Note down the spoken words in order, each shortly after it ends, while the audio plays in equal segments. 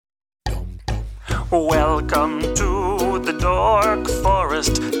Welcome to the Dork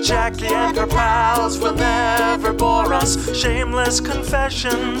Forest. Jackie and her pals will never bore us. Shameless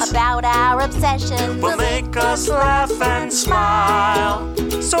confessions about our obsession will make us laugh and smile.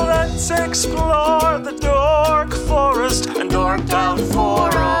 So let's explore the Dork Forest and dork out for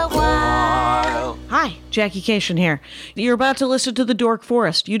a while. Hi, Jackie Cation here. You're about to listen to The Dork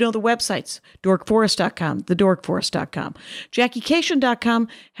Forest. You know the websites, dorkforest.com, thedorkforest.com. JackieCation.com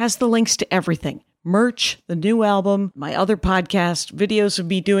has the links to everything. Merch, the new album, my other podcast, videos of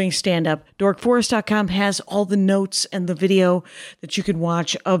me doing stand-up. dorkforest.com has all the notes and the video that you can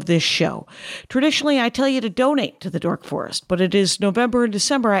watch of this show. Traditionally, I tell you to donate to the Dork Forest, but it is November and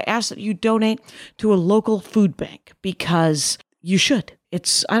December. I ask that you donate to a local food bank because you should.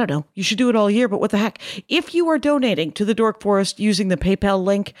 I don't know, you should do it all year, but what the heck? If you are donating to the Dork Forest using the PayPal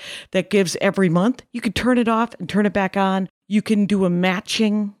link that gives every month, you can turn it off and turn it back on. You can do a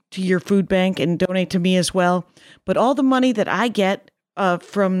matching to your food bank and donate to me as well. But all the money that I get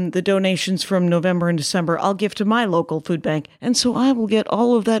from the donations from November and December, I'll give to my local food bank. And so I will get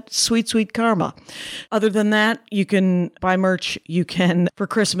all of that sweet, sweet karma. Other than that, you can buy merch. You can, for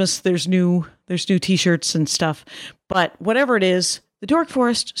Christmas, there's new t-shirts and stuff. But whatever it is, the Dork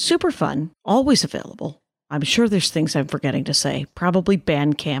Forest, super fun, always available. I'm sure there's things I'm forgetting to say, probably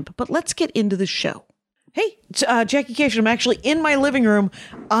Bandcamp, but let's get into the show. Hey, it's Jackie Cation. I'm actually in my living room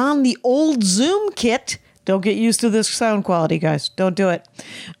on the old Zoom kit. Don't get used to this sound quality, guys. Don't do it.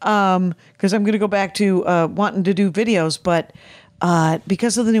 Because I'm going to go back to wanting to do videos, but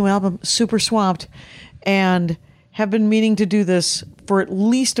because of the new album, super swamped, and have been meaning to do this for at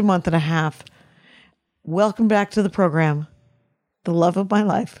least a month and a half. Welcome back to the program. The love of my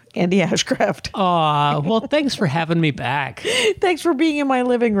life, Andy Ashcraft. Aw, well, thanks for having me back. Thanks for being in my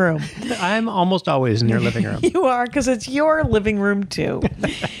living room. I'm almost always in your living room. You are, because it's your living room, too.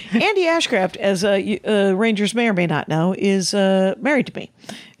 Andy Ashcraft, as Rangers may or may not know, is married to me,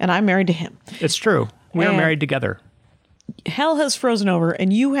 and I'm married to him. It's true. We are married together. Hell has frozen over,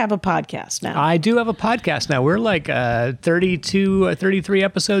 and you have a podcast now. I do have a podcast now. We're like 32, 33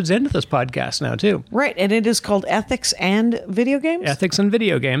 episodes into this podcast now, too. Right, and it is called Ethics and Video Games? Ethics and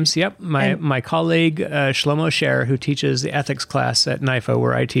Video Games, yep. My colleague, Shlomo Sher, who teaches the ethics class at NIFO,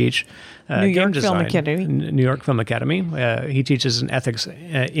 where I teach New York game design. Film Academy. New York Film Academy. He teaches an ethics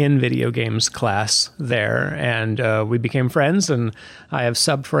in video games class there, and we became friends, and I have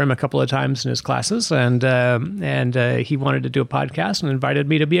subbed for him a couple of times in his classes, and he wanted to do a podcast and invited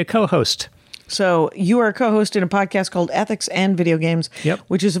me to be a co-host. So you are a co-host in a podcast called Ethics and Video Games, yep,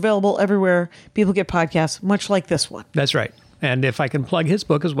 which is available everywhere people get podcasts, much like this one. That's right. And if I can plug his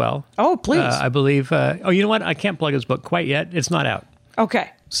book as well. Oh, please. I believe, you know what? I can't plug his book quite yet. It's not out. Okay.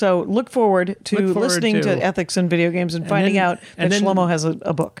 So look forward to listening to Ethics and Video Games and finding out that Shlomo has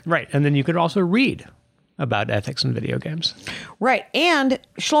a book. Right. And then you could also read about ethics and video games. Right. And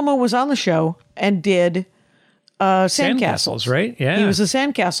Shlomo was on the show and did Sandcastles, right? Yeah. He was a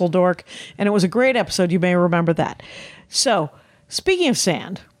Sandcastle dork, and it was a great episode. You may remember that. So, speaking of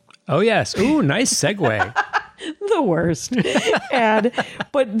sand. Oh, yes. Ooh, nice segue. The worst.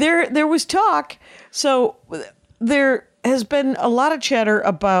 But there was talk. So, there has been a lot of chatter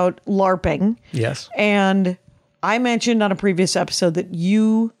about LARPing. Yes. And I mentioned on a previous episode that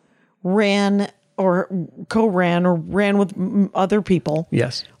you ran or co-ran or ran with other people.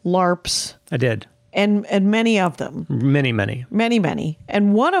 Yes. LARPs. I did. And many of them. Many. Many.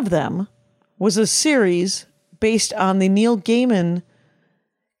 And one of them was a series based on the Neil Gaiman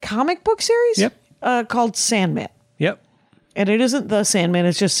comic book series. Yep. Called Sandman. Yep. And it isn't the Sandman,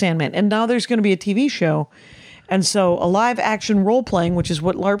 it's just Sandman. And now there's going to be a TV show. And so a live action role playing, which is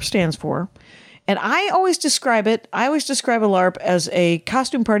what LARP stands for. And I always describe a LARP as a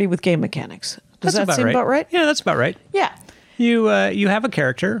costume party with game mechanics. Does that seem about right? Yeah, that's about right. Yeah. You have a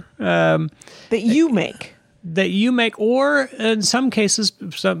character that you make. Or in some cases,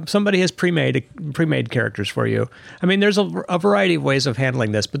 somebody has pre-made characters for you. I mean, there's a variety of ways of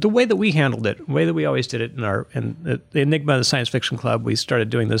handling this, but the way that we handled it, the way that we always did it in the Enigma, the Science Fiction Club, we started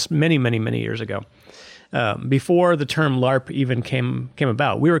doing this many years ago. Before the term LARP even came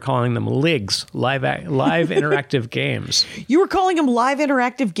about, we were calling them LIGs, live interactive games. You were calling them live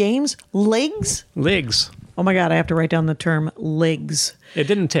interactive games? LIGs? LIGs. Oh my God, I have to write down the term LIGs. It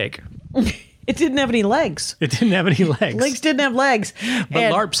didn't take. It didn't have any legs. It didn't have any legs. LIGs didn't have legs.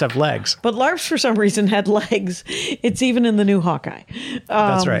 But LARPs have legs. But LARPs, for some reason, had legs. It's even in the new Hawkeye.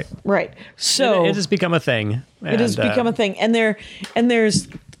 That's right. Right. So it has become a thing. It has become a thing. And there's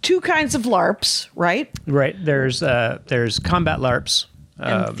two kinds of LARPs, right? Right. There's combat LARPs.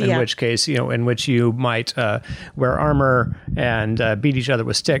 In which case, in which you might wear armor and beat each other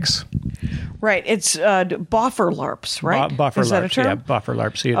with sticks. Right. It's boffer LARPs, right? Buffer Is that a LARPs, term? yeah, buffer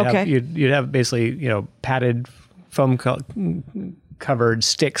LARPs. So Okay. you'd have basically, padded foam covered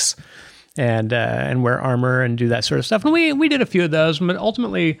sticks and wear armor and do that sort of stuff. And we did a few of those, but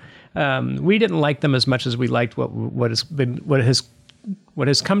ultimately we didn't like them as much as we liked what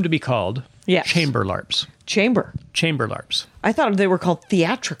has come to be called Yes. chamber LARPs. Chamber LARPs. I thought they were called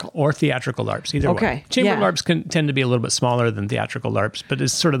theatrical. Or theatrical LARPs, either Okay, way. Chamber yeah. LARPs can tend to be a little bit smaller than theatrical LARPs, but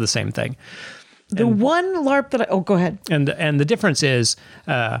it's sort of the same thing. The one LARP that go ahead. And the difference is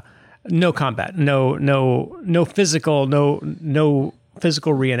no combat, no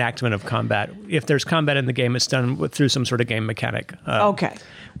physical reenactment of combat. If there's combat in the game, it's done through some sort of game mechanic. Okay,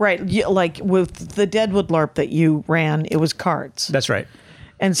 right. Like with the Deadwood LARP that you ran, it was cards. That's right.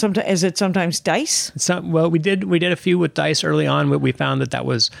 And is it sometimes dice? We did a few with dice early on, but we found that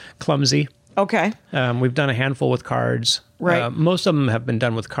was clumsy. Okay. We've done a handful with cards. Right. Most of them have been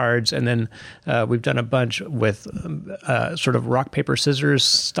done with cards, and then we've done a bunch with sort of rock, paper, scissors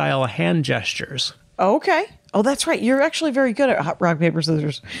style hand gestures. Okay. Oh, that's right. You're actually very good at rock, paper,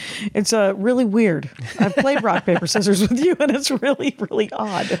 scissors. It's really weird. I've played rock, paper, scissors with you, and it's really, really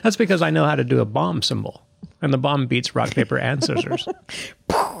odd. That's because I know how to do a bomb symbol, and the bomb beats rock, paper, and scissors.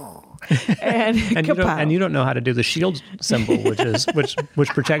 And you don't know how to do the shield symbol, which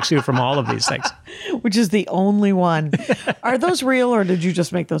protects you from all of these things. Which is the only one. Are those real, or did you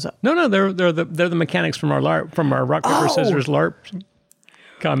just make those up? No, they're the mechanics from our LARP, from our rock, paper, scissors LARP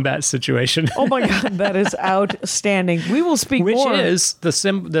combat situation. Oh my God, that is outstanding. We will speak Which more. is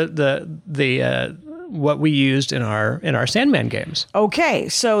the what we used in our Sandman games. Okay,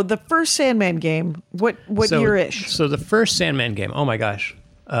 so the first Sandman game, what year-ish? So the first Sandman game, oh my gosh.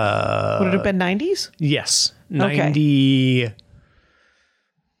 Would it have been 90s? Yes. Okay.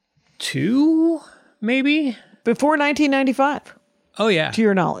 92, maybe? Before 1995, Oh, yeah. to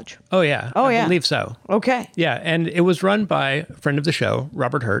your knowledge. Oh, yeah. Oh, I yeah. believe so. Okay. Yeah, and it was run by a friend of the show,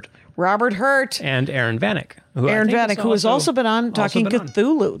 Robert Hurt, Robert Hurt. and Aaron Vanek. Who Has also been on Talking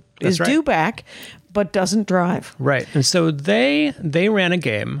Cthulhu. That's Is right. due back, but doesn't drive. Right. And so they ran a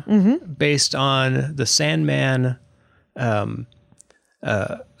game Mm-hmm. based on the Sandman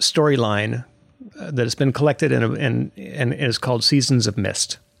storyline that has been collected and is called Seasons of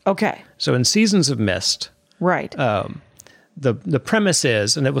Mist. Okay. So in Seasons of Mist, Right. the premise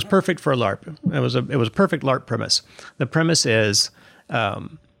is, and it was perfect for a LARP. It was a perfect LARP premise. The premise is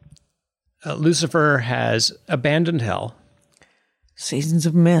Lucifer has abandoned hell Seasons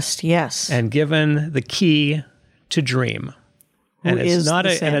of Mist, yes. and given the key to dream. And Who it's is not the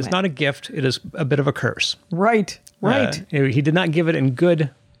and it's Sandman. not a gift. It is a bit of a curse. Right. He did not give it with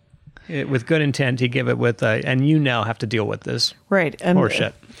good intent. He gave it with, and you now have to deal with this. Right. And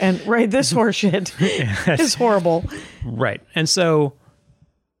Horseshit. And right, this horseshit is horrible. Right. And so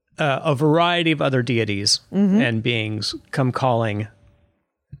a variety of other deities and beings come calling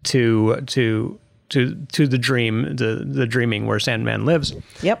to the dream, the dreaming where Sandman lives,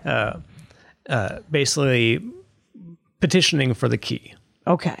 Yep. basically petitioning for the key.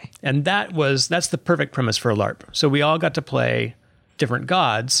 Okay. And that's the perfect premise for a LARP. So we all got to play different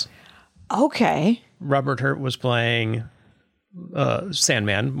gods. Okay. Robert Hurt was playing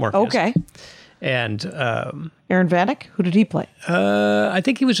Sandman, Morpheus. Okay. And Aaron Vanek, who did he play? I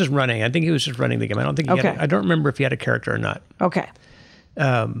think he was just running. I think he was just running the game. I don't think he Okay. I don't remember if he had a character or not. Okay.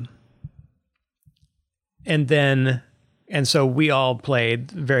 And so we all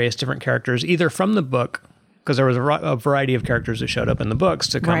played various different characters, either from the book, because there was a variety of characters that showed up in the books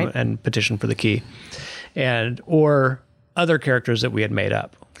to come Right. and petition for the key, or other characters that we had made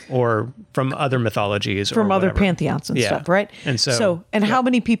up, or from other mythologies, From or other whatever. pantheons and Yeah. stuff, right? And how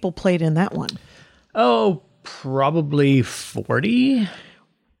many people played in that one? Oh, probably 40.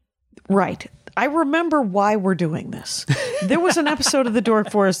 Right. I remember why we're doing this. There was an episode of The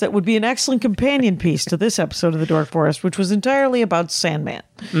Dork Forest that would be an excellent companion piece to this episode of The Dork Forest, which was entirely about Sandman.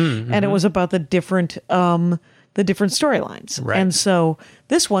 Mm-hmm. And it was about the different storylines. Right. And so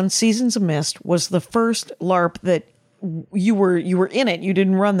this one, Seasons of Mist, was the first LARP that you were in it. You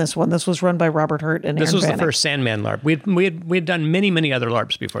didn't run this one. This was run by Robert Hurt and This Aaron was the Vanek. first Sandman LARP. We had done many other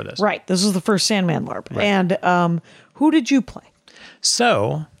LARPs before this. Right. This was the first Sandman LARP. Right. And who did you play?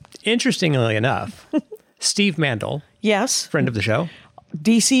 So, interestingly enough, Steve Mandel, Yes. friend of the show,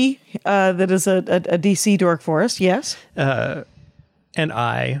 DC, that is a DC Dork Forest, yes. and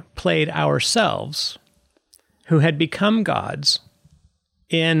I played ourselves, who had become gods,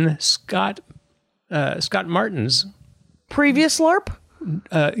 in Scott Martin's Previous LARP?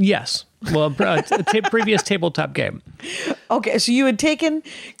 yes. Well, previous tabletop game. Okay, so you had taken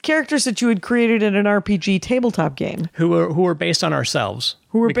characters that you had created in an RPG tabletop game. Who were based on ourselves.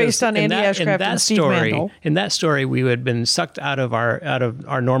 Who were Because based on Andy Ashcraft and Steve Mandel. In that story, we had been sucked out of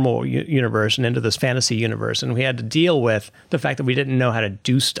our normal universe and into this fantasy universe, and we had to deal with the fact that we didn't know how to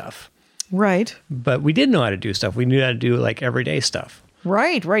do stuff. Right. But we did know how to do stuff. We knew how to do like everyday stuff.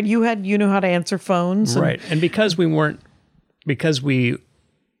 Right. You know how to answer phones. Right. And because we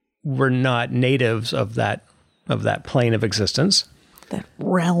were not natives of that plane of existence, that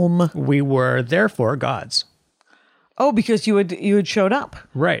realm, we were therefore gods. Oh, because you had showed up.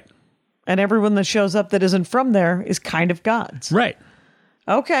 Right. And everyone that shows up that isn't from there is kind of gods. Right.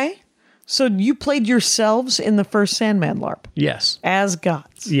 Okay. So you played yourselves in the first Sandman LARP. Yes. As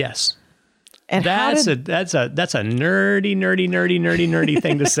gods. Yes. And that's a nerdy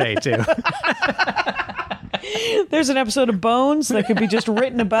thing to say too. There's an episode of Bones that could be just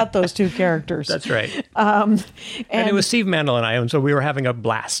written about those two characters. That's right. And it was Steve Mandel and I, and so we were having a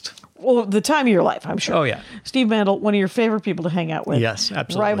blast. Well, the time of your life, I'm sure. Oh, yeah. Steve Mandel, one of your favorite people to hang out with. Yes,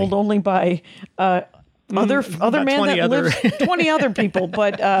 absolutely. Rivaled only by other men 20 that other... live 20 other people.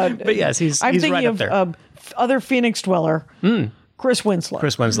 But yes, he's thinking right up there. Other Phoenix dweller, Chris Winslow.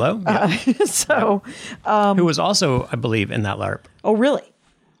 Chris Winslow. Yeah. Who was also, I believe, in that LARP. Oh, really?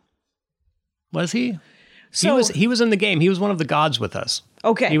 Was he? So, he was in the game. He was one of the gods with us.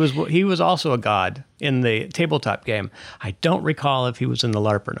 Okay. He was also a god in the tabletop game. I don't recall if he was in the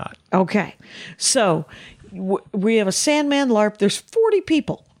LARP or not. Okay. So we have a Sandman LARP. There's 40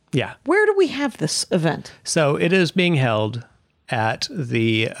 people. Yeah. Where do we have this event? So it is being held at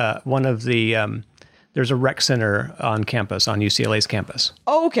the there's a rec center on campus, on UCLA's campus.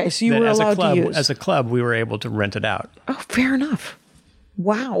 Oh, okay. So you were allowed to use. As a club, we were able to rent it out. Oh, fair enough.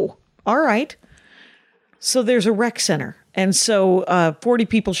 Wow. All right. So there's a rec center. And so 40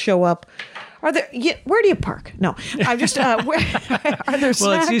 people show up. Where do you park? No, I'm just, where, are there snacks?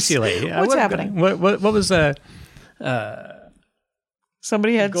 Well, it's UCLA. Yeah, What's happening? What was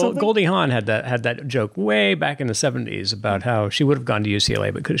somebody had something? Goldie Hawn had that joke way back in the 70s about how she would have gone to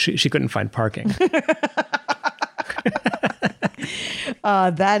UCLA, but she couldn't find parking.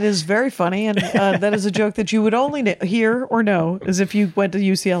 That is very funny, and that is a joke that you would only hear or know as if you went to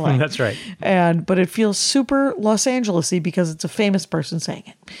UCLA. That's right. But it feels super Los Angeles-y because it's a famous person saying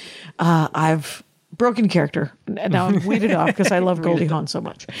it. I've broken character, and now I'm weeded off because I love Goldie Hawn so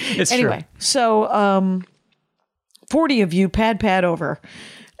much. It's anyway, true. So 40 of you pad over,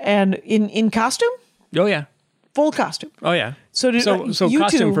 and in costume? Oh yeah. Full costume. Oh yeah. So you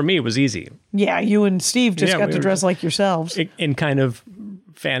costume two, for me was easy. Yeah, you and Steve just got to dress like yourselves in kind of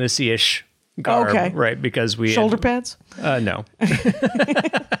fantasy-ish garb, okay. Right? Because we shoulder pads. No.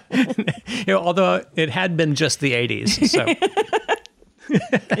 Although it had been just the 80s, so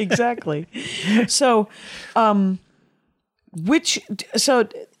exactly. So,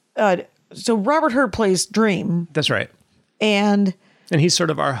 so Robert Hurt plays Dream. That's right. And he's sort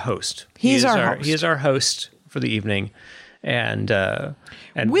of our host. He is our host for the evening. And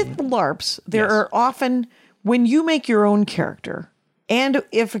with LARPs, there are often, when you make your own character, and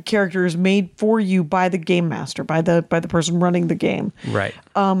if a character is made for you by the game master, by the person running the game, right?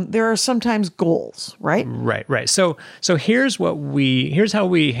 There are sometimes goals, right? Right. So here's how we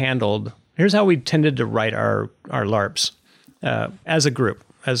tended to write our LARPs as a group,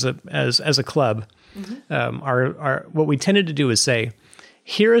 as a club. Mm-hmm. What we tended to do is say,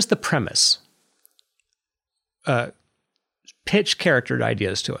 here is the premise. Pitch character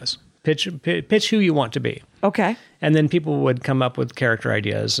ideas to us. Pitch who you want to be. Okay. And then people would come up with character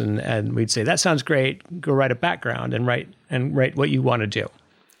ideas, and we'd say, that sounds great. Go write a background and write what you want to do.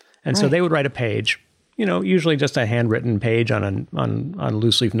 And so they would write a page, usually just a handwritten page on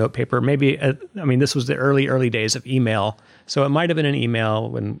loose leaf note paper. Maybe, this was the early days of email. So it might have been an email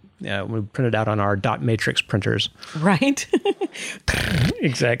when we printed out on our dot matrix printers. Right.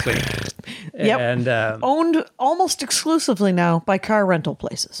 Exactly. Yep. And owned almost exclusively now by car rental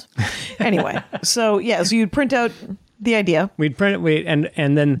places. Anyway, so you'd print out the idea. We'd print it,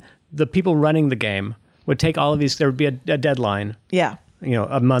 and then the people running the game would take all of these. There would be a deadline. Yeah.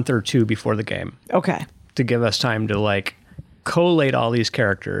 A month or two before the game. Okay. To give us time to collate all these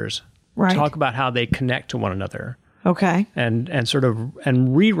characters, right. Talk about how they connect to one another. Okay. And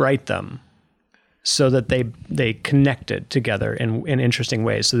rewrite them so that they connected together in interesting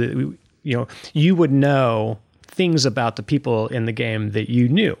ways, so that you would know things about the people in the game that you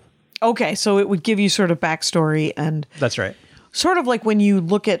knew. Okay, so it would give you sort of backstory, and that's right. Sort of like when you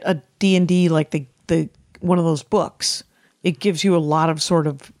look at a D&D, like the one of those books, it gives you a lot of sort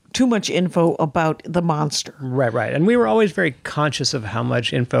of too much info about the monster. Right. And we were always very conscious of how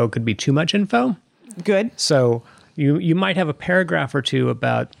much info could be too much info. Good. So You might have a paragraph or two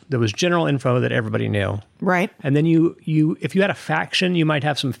about there was general info that everybody knew. Right. And then you if you had a faction, you might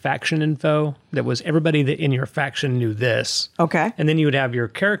have some faction info that was everybody that in your faction knew this. Okay. And then you would have your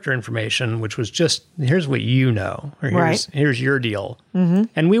character information, which was just here's what you know, or here's your deal. Mm-hmm.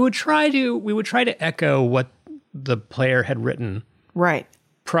 And we would try to echo what the player had written Right.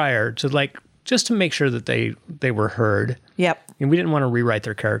 prior to, like, just to make sure that they were heard. Yep. And we didn't want to rewrite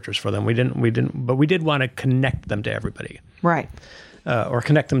their characters for them. We didn't, but we did want to connect them to everybody. Right. Or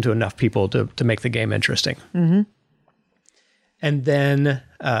connect them to enough people to make the game interesting. Mm-hmm. And then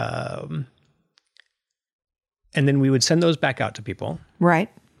we would send those back out to people. Right.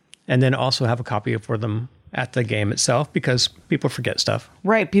 And then also have a copy for them at the game itself, because people forget stuff.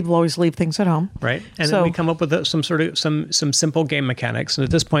 Right. People always leave things at home. Right. And then we come up with some simple game mechanics. And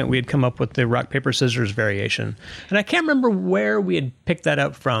at this point, we had come up with the rock, paper, scissors variation. And I can't remember where we had picked that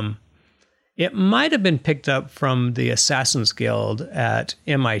up from. It might have been picked up from the Assassin's Guild at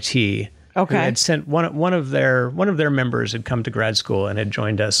MIT. Okay. Who had sent one of their members had come to grad school and had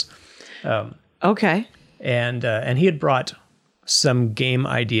joined us. Okay. And he had brought some game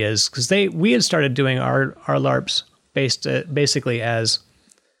ideas, because we had started doing our LARPs basically as,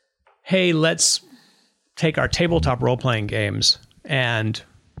 hey, let's take our tabletop role-playing games and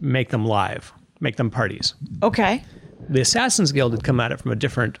make them live, make them parties. Okay. The Assassin's Guild had come at it from a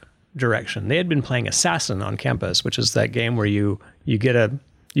different direction. They had been playing Assassin on campus, which is that game where you get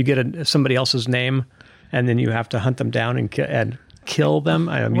somebody else's name, and then you have to hunt them down and kill them.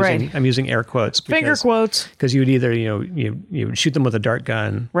 I'm using air quotes. Finger quotes. Because you would either, you would shoot them with a dart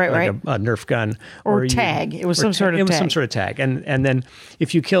gun, a Nerf gun. Or tag. It was some sort of tag. It was some sort of tag. And then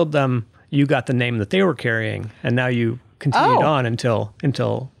if you killed them, you got the name that they were carrying. And now you continued on until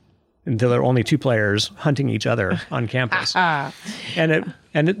there were only two players hunting each other on campus.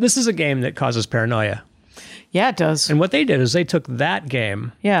 This is a game that causes paranoia. Yeah, it does. And what they did is they took that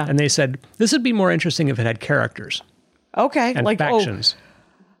game and they said, this would be more interesting if it had characters. Okay. And factions.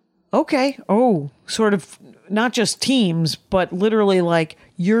 Okay. Oh, sort of not just teams, but literally like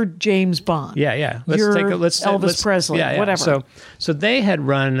you're James Bond. Yeah. You're Elvis Presley, whatever. So they had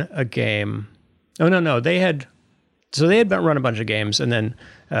run a game. Oh, no. They had run a bunch of games. And then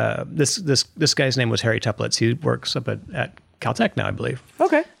this guy's name was Harry Tuplitz. He works up at Caltech now, I believe.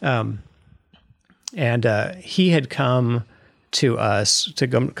 Okay. And he had come to us to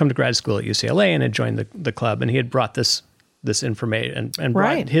come to grad school at UCLA and had joined the club, and he had brought this information and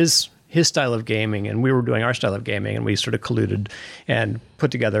brought his style of gaming, and we were doing our style of gaming, and we sort of colluded and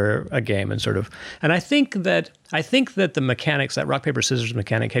put together a game and I think that the mechanics, that rock paper scissors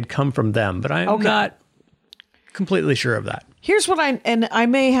mechanic, had come from them, but I'm not completely sure of that. Here's what I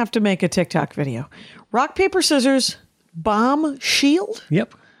may have to make a TikTok video. Rock paper scissors, bomb, shield.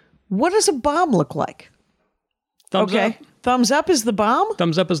 Yep. What does a bomb look like? Thumbs up. Thumbs up is the bomb?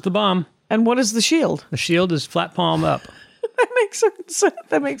 Thumbs up is the bomb. And what is the shield? The shield is flat palm up. That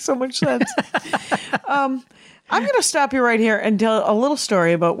makes so much sense. I'm going to stop you right here and tell a little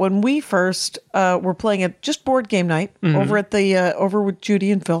story about when we first were playing at just board game night over at the over with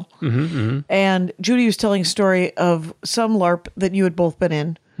Judy and Phil. And Judy was telling a story of some LARP that you had both been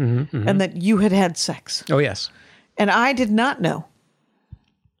in and that you had sex. Oh, yes. And I did not know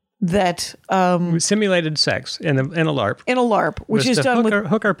that we simulated sex in a LARP. In a LARP, which is done with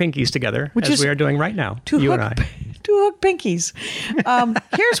hook our pinkies together, as we are doing right now. You and I. To hook pinkies.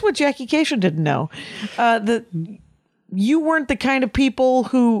 Here's what Jackie Cation didn't know: that you weren't the kind of people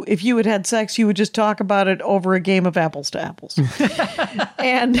who, if you had sex, you would just talk about it over a game of apples to apples.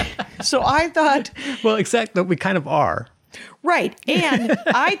 And so I thought, well, exactly, we kind of are. Right. And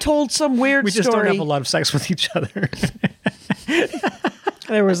I told some weird story. We just don't have a lot of sex with each other.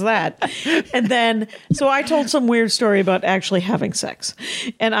 There was that. And then, so I told some weird story about actually having sex.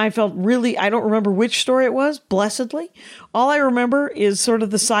 And I felt really, I don't remember which story it was, blessedly. All I remember is sort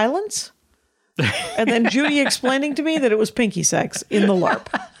of the silence. And then Judy explaining to me that it was pinky sex in the LARP.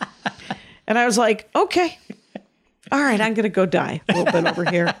 And I was like, okay. All right, I'm going to go die a little bit over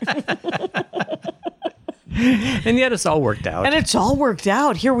here. And yet it's all worked out. And it's all worked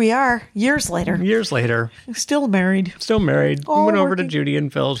out. Here we are, years later. Still married. We went over to Judy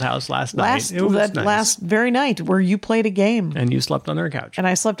and Phil's house last night. It was nice. Last very night where you played a game. And you slept on their couch. And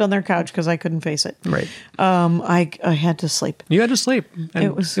I slept on their couch because I couldn't face it. Right. I had to sleep. You had to sleep. And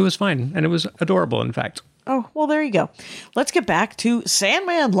it was fine. And it was adorable, in fact. Oh, well, there you go. Let's get back to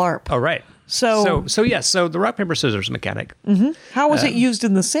Sandman LARP. All right. So the rock, paper, scissors mechanic. Mm-hmm. How was it used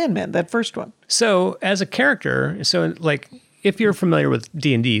in the Sandman, that first one? So as a character, like if you're familiar with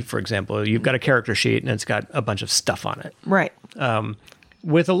D&D, for example, you've got a character sheet and it's got a bunch of stuff on it. Right.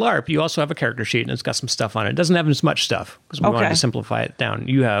 with a LARP, you also have a character sheet, and it's got some stuff on it. It doesn't have as much stuff because we wanted to simplify it down.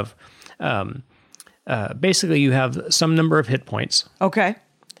 You have, basically, you have some number of hit points. Okay.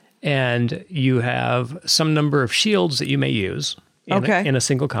 And you have some number of shields that you may use in a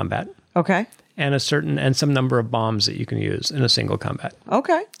single combat. Okay. And some number of bombs that you can use in a single combat.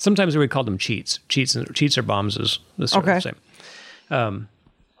 Okay. Sometimes we call them cheats. Cheats or bombs is the sort of the same.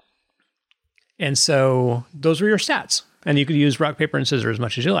 And so those were your stats. And you could use rock, paper, and scissors as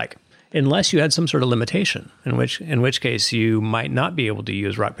much as you like, unless you had some sort of limitation, in which case you might not be able to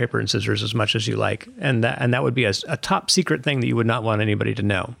use rock, paper, and scissors as much as you like. And that would be a top secret thing that you would not want anybody to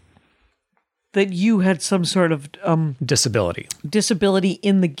know. That you had some sort of disability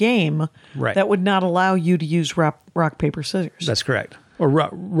in the game right. that would not allow you to use rock, paper, scissors. That's correct. Or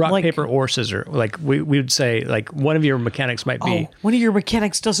rock, paper, or scissor. Like we would say, like one of your mechanics might be... one of your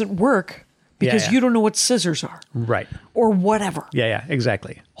mechanics doesn't work because you don't know what scissors are. Right. Or whatever. Yeah,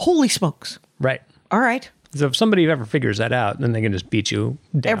 exactly. Holy smokes. Right. All right. So if somebody ever figures that out, then they can just beat you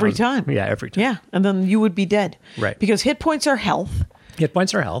down. Every time. Yeah, every time. Yeah, and then you would be dead. Right. Because hit points are health. Hit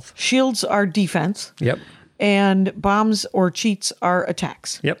points are health. Shields are defense. Yep. And bombs or cheats are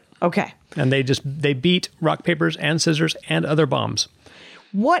attacks. Yep. Okay. And they beat rock, papers, and scissors and other bombs.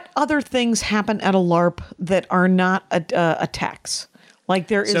 What other things happen at a LARP that are not attacks? Like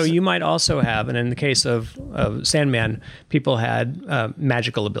there is. So you might also have, and in the case of Sandman, people had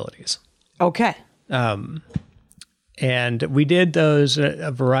magical abilities. Okay. And we did those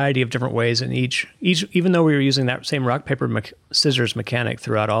a variety of different ways, and each even though we were using that same rock, paper, scissors mechanic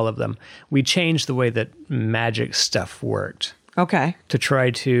throughout all of them, we changed the way that magic stuff worked. Okay. To try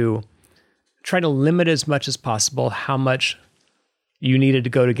to limit as much as possible how much you needed to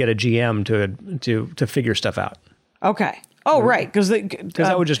go to get a GM to figure stuff out. Okay. Oh, right. Because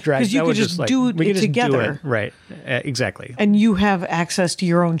that would just drag. Because you could just do it together. Right. Exactly. And you have access to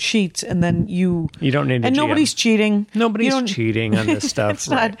your own sheets, and then you don't need. And nobody's cheating. Nobody's cheating on this stuff. It's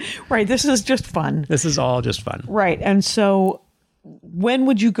not right. This is just fun. This is all just fun. Right. And so, when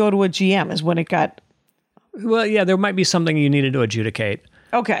would you go to a GM? Is when it got. Well, yeah, there might be something you needed to adjudicate.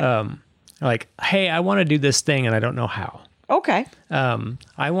 Okay. Like, hey, I want to do this thing, and I don't know how. Okay.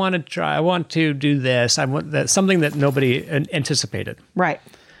 I want to do this. I want that something that nobody anticipated. Right.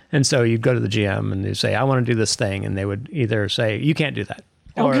 And so you go to the GM and you say, I want to do this thing. And they would either say, you can't do that.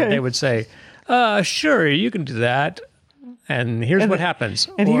 Or they would say, sure, you can do that. And here's what happens.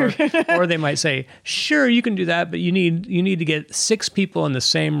 Or they might say, sure, you can do that, but you need to get 6 people in the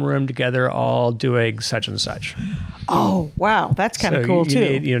same room together, all doing such and such. Oh, wow. That's kind of cool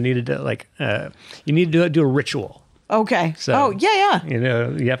too. You need to do a ritual. Okay. So, yeah.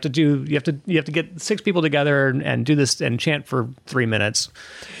 You have to get 6 people together and do this and chant for 3 minutes.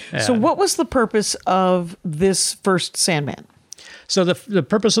 So what was the purpose of this first Sandman? So the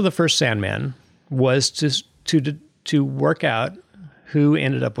purpose of the first Sandman was to work out who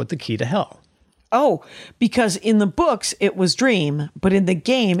ended up with the key to hell. Oh, because in the books it was Dream, but in the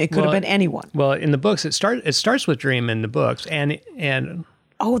game it could have been anyone. Well, in the books it starts with Dream in the books and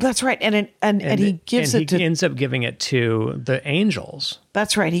oh, that's right. And he ends up giving it to the angels.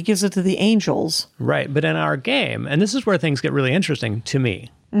 That's right. He gives it to the angels. Right. But in our game, and this is where things get really interesting to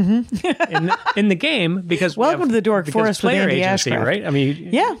me. Mm-hmm. in the game, because welcome to the Dork Forest with Andy Ashcraft. Right? I mean,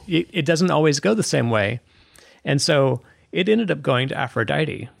 it doesn't always go the same way. And so it ended up going to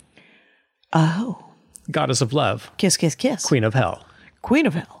Aphrodite. Oh. Goddess of love. Kiss, kiss, kiss. Queen of hell. Queen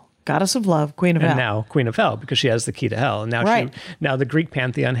of hell. Goddess of love, Queen of hell. And now Queen of hell, because she has the key to hell. And now the Greek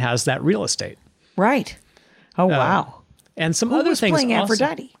pantheon has that real estate. Right. Oh, wow. And some Who other was things playing also.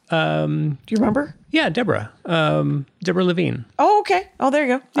 Aphrodite? Do you remember? Yeah, Deborah. Deborah Levine. Oh, okay. Oh, there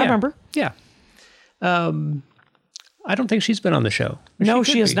you go. I remember. Yeah. I don't think she's been on the show. No,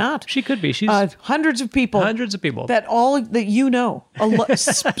 she is not. She could be. She's hundreds of people. Hundreds of people. That you know,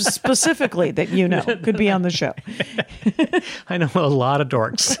 specifically that you know, could be on the show. I know a lot of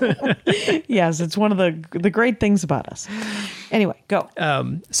dorks. Yes, it's one of the great things about us. Anyway, go.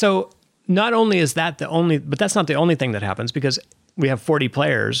 So not only is that but that's not the only thing that happens, because we have 40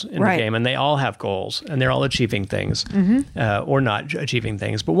 players in the game, and they all have goals, and they're all achieving things, or not achieving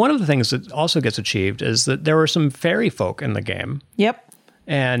things. But one of the things that also gets achieved is that there were some fairy folk in the game. Yep.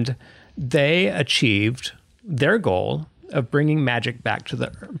 And they achieved their goal of bringing magic back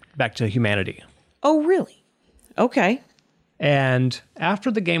to humanity. Oh, really? Okay. And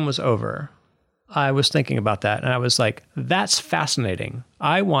after the game was over, I was thinking about that, and I was like, that's fascinating.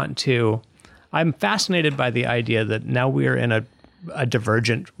 I'm fascinated by the idea that now we're in a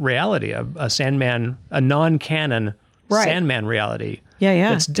divergent reality, a Sandman, a non-canon Sandman reality. Yeah.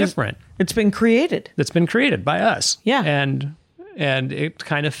 That's different. It's been created. That's been created by us. Yeah. and it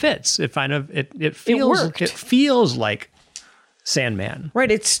kind of fits. It worked. it feels like Sandman.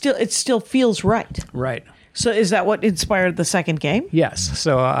 Right. It still feels right. Right. So is that what inspired the second game? Yes.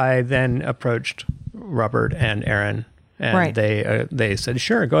 So I then approached Robert and Aaron, and Right. they said,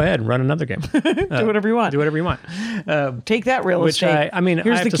 "Sure, go ahead and run another game. Do whatever you want. Do whatever you want." Take that real Which estate. I mean,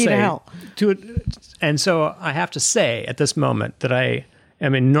 here's I have the key to hell. And so I have to say at this moment that I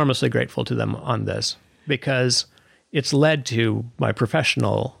am enormously grateful to them on this, because it's led to my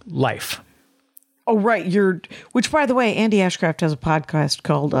professional life. Oh, right. Which, by the way, Andy Ashcraft has a podcast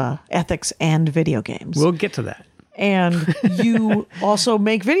called Ethics and Video Games. We'll get to that. And you also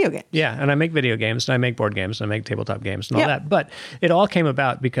make video games. Yeah, and I make video games, and I make board games, and I make tabletop games, and all Yeah. that. But it all came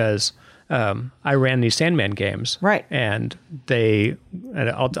about because I ran these Sandman games, Right. And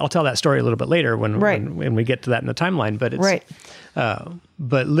I'll tell that story a little bit later when we get to that in the timeline. But it's Right.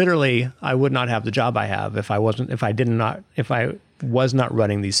 But literally, I would not have the job I have if I was not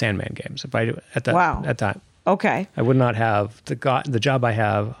running these Sandman games. At that time, Okay. I would not have the job I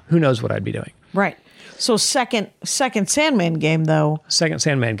have. Who knows what I'd be doing? Right. So second Sandman game, though, Second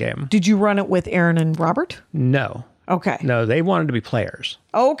Sandman game. did you run it with Aaron and Robert? No. Okay. No, they wanted to be players.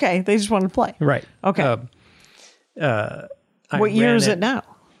 Oh, okay. They just wanted to play. Right. Okay. What year is it now?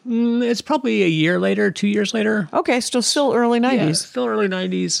 It's probably a year later, 2 years later. Okay. Still early 90s. Yeah, still early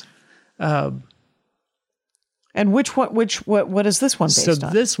 90s. And what is this one based So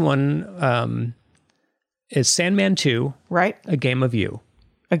on? this one is Sandman 2, Right. A Game of You.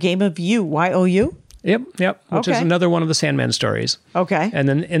 A Game of You. Y-O-U? Yep. Which is Okay. another one of the Sandman stories. Okay. And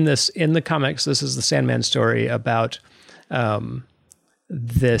then in the comics, this is the Sandman story about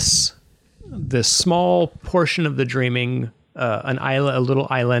this small portion of the dreaming, a little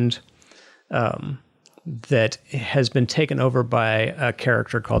island that has been taken over by a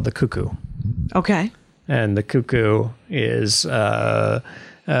character called the Cuckoo. Okay. And the Cuckoo is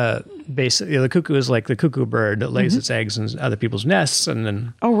basically, the cuckoo is like the cuckoo bird that lays its eggs in other people's nests, and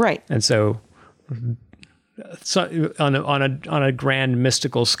then Oh, right. and so on a grand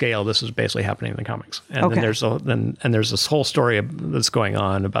mystical scale, this is basically happening in the comics. And Okay. then there's this whole story that's going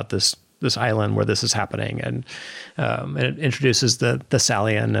on about this island where this is happening, and it introduces the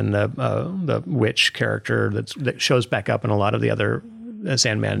Salian and the witch character that shows back up in a lot of the other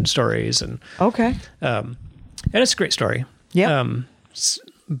Sandman stories, and Okay. it's a great story. Yeah.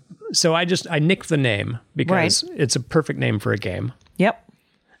 So I nicked the name because it's a perfect name for a game. Yep.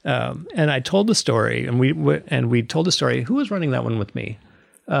 And I told the story, and we told the story. Who was running that one with me?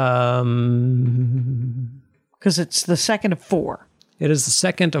 Because it's the second of 4. It is the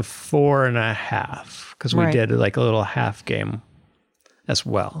second of 4.5, because we Right. did like a little half game as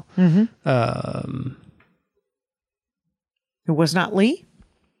well. It was not Lee?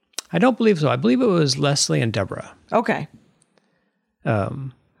 I don't believe so. I believe it was Leslie and Deborah. Okay.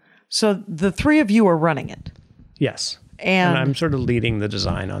 So the three of you are running it. Yes. And I'm sort of leading the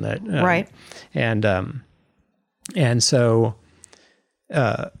design on it. Right. And so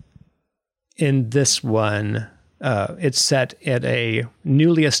in this one, it's set at a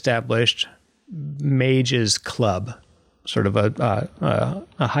newly established mages club, sort of a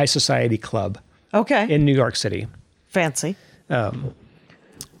high society club Okay. in New York City. Fancy.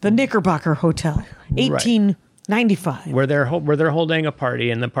 The Knickerbocker Hotel, 1895. Where they're holding a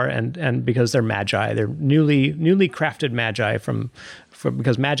party, and because they're magi, they're newly crafted magi from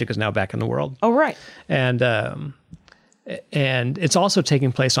because magic is now back in the world. Oh, right. And it's also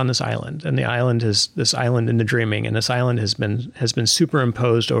taking place on this island, and the island is this island in the dreaming, and this island has been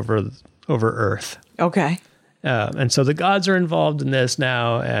superimposed over Earth. Okay. And so the gods are involved in this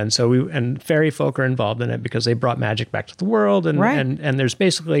now, and so and fairy folk are involved in it because they brought magic back to the world, and Right. and there's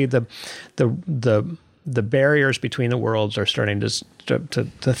basically the barriers between the worlds are starting to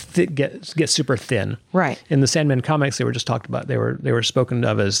get super thin. Right. In the Sandman comics, they were just talked about. They were spoken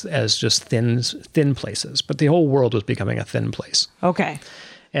of as just thin places, but the whole world was becoming a thin place. Okay.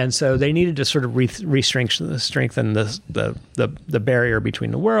 And so they needed to sort of strengthen the barrier between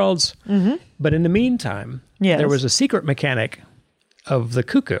the worlds. Mm-hmm. But in the meantime, Yes. there was a secret mechanic of the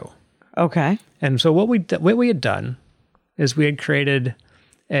cuckoo. Okay. And so what we had done is we had created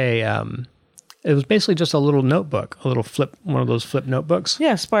it was basically just a little notebook, one of those flip notebooks.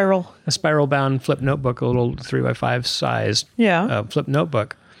 Yeah, spiral. A spiral bound flip notebook, a little 3x5 sized flip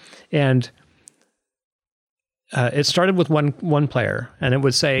notebook. And it started with one player, and it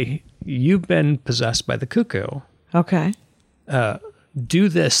would say, "You've been possessed by the cuckoo. Okay. Do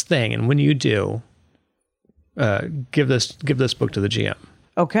this thing, and when you do, give this book to the GM."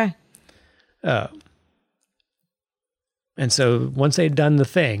 Okay. And so once they'd done the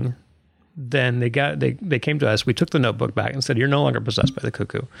thing, then they came to us. We took the notebook back and said, "You're no longer possessed by the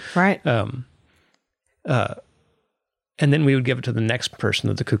cuckoo." Right. And then we would give it to the next person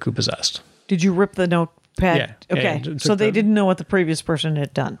that the cuckoo possessed. Did you rip the notepad? Yeah. Okay. And So they didn't know what the previous person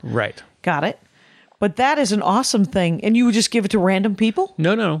had done. Right. Got it. But that is an awesome thing. And you would just give it to random people?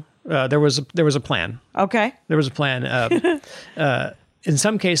 No. There was a plan. Okay. There was a plan. In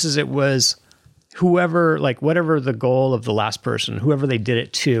some cases, it was whoever, like whatever the goal of the last person, whoever they did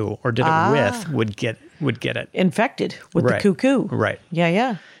it to or did it with, would get it. Infected with the Right. cuckoo. Right.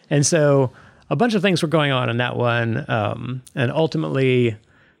 Yeah. And so a bunch of things were going on in that one, and ultimately,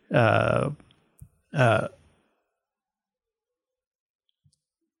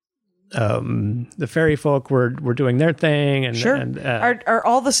 the fairy folk were doing their thing, and Sure. and Are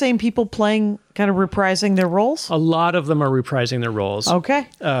all the same people playing, kind of reprising their roles? a lot of them are reprising their roles. Okay.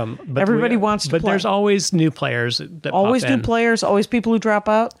 But Everybody wants to but play. There's always new players that Always pop new in. players, always people who drop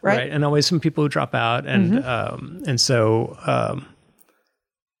out, right? And always some people who drop out, and so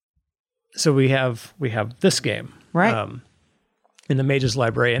we have this game, Right. in the Mage's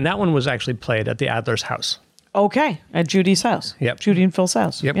Library, and that one was actually played at the Adler's house. Okay. At Judy's house. Yep. Judy and Phil's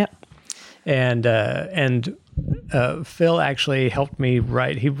house. Yep. And Phil actually helped me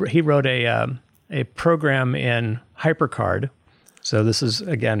write. He wrote a program in HyperCard. So this is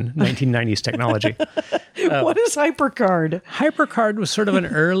again 1990s technology. What is HyperCard? HyperCard was sort of an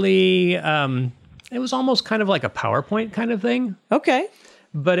early. It was almost kind of like a PowerPoint kind of thing, Okay.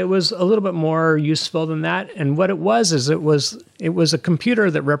 but it was a little bit more useful than that. And what it was is it was a computer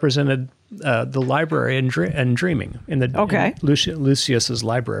that represented the library and dreaming in the Okay. in Lucius's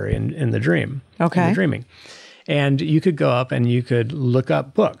library in the dream. Okay. In the dreaming, and you could go up and you could look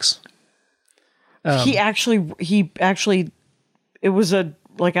up books. He actually, it was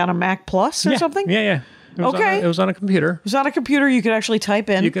like on a Mac Plus or something? Yeah. It was Okay. it was on a computer. It was on a computer you could actually type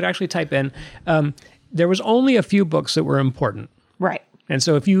in. You could actually type in. There was only a few books that were important. Right. And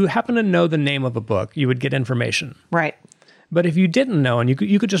so if you happen to know the name of a book, you would get information. Right. But if you didn't know, and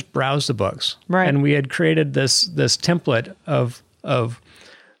you could just browse the books. Right. And we had created this template of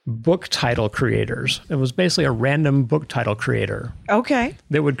book title creators. It was basically a random book title creator Okay.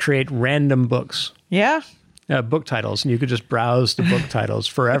 that would create random books, Yeah. book titles, and you could just browse the book titles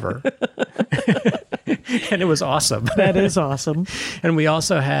forever. And it was awesome. That is awesome. And we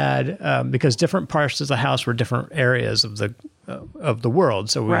also had, because different parts of the house were different areas of the world.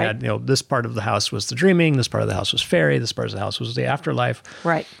 So we Right. had, this part of the house was the dreaming, this part of the house was fairy, this part of the house was the afterlife.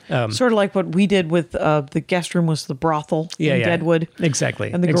 Right. Sort of like what we did with the guest room was the brothel in Deadwood.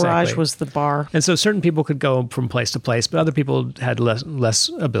 Exactly. And the garage was the bar. And so certain people could go from place to place, but other people had less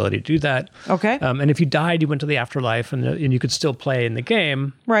ability to do that. Okay. And if you died, you went to the afterlife, and you could still play in the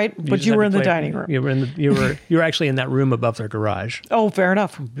game. Right. But just you had were to in the play- dining room. You were actually in that room above their garage. Oh, fair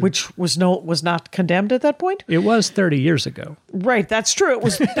enough. Which was not condemned at that point? It was 30 years ago. Right, that's true. It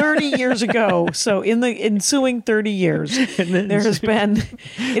was 30 years ago. So in the ensuing 30 years, there has been.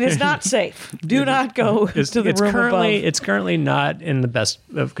 It is not safe. Do not go to the room above. It's currently not in the best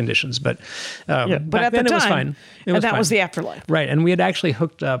of conditions, but But back at then the time, it was fine. and that was fine. the afterlife. Right, and we had actually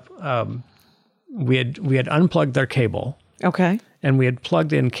hooked up. We had unplugged their cable, Okay. and we had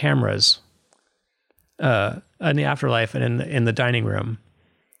plugged in cameras in the afterlife and in the dining room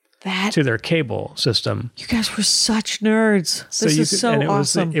That to their cable system. you guys were such nerds. This is so and it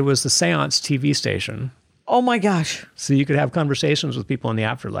awesome. was the Seance TV station, Oh my gosh. so you could have conversations with people in the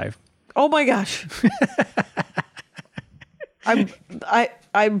afterlife. Oh my gosh.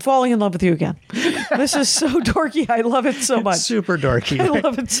 I'm falling in love with you again. This is so dorky. I love it so much. Super dorky. I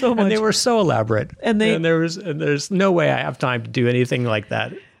love it so much. And they were so elaborate. And there's no way I have time to do anything like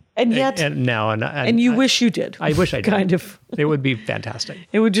that. And yet, And you wish you did. I wish I did. Kind of. It would be fantastic.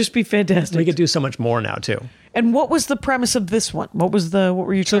 It would just be fantastic. We could do so much more now too. And what was the premise of this one? What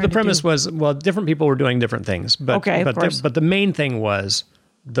were you trying So to the premise do? was, well, different people were doing different things, but Okay, of course. but the main thing was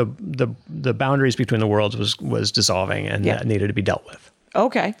the boundaries between the worlds was dissolving, and Yeah. that needed to be dealt with.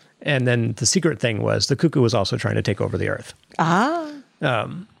 Okay. And then the secret thing was the cuckoo was also trying to take over the earth.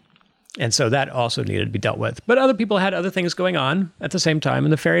 And so that also needed to be dealt with. But other people had other things going on at the same time,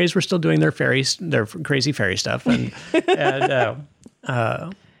 and the fairies were still doing their crazy fairy stuff. And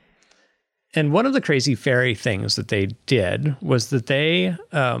and one of the crazy fairy things that they did was that they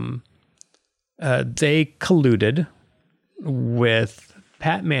colluded with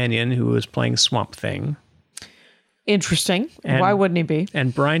Pat Mannion, who was playing Swamp Thing. Interesting. And- Why wouldn't he be?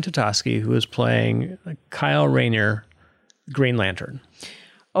 And Brian Tatosky, who was playing Kyle Rayner, Green Lantern.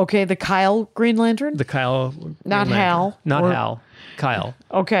 Okay, the Kyle Green Lantern? The Kyle. Not Green Lantern. Hal, Not or- Hal. Kyle.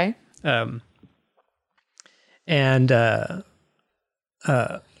 Okay.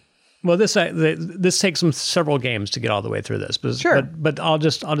 Well, this takes them several games to get all the way through this. Sure. But I'll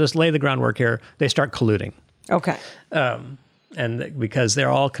just lay the groundwork here. They start colluding. Okay. And because they're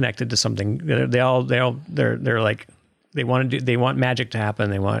all connected to something, they're like they want magic to happen.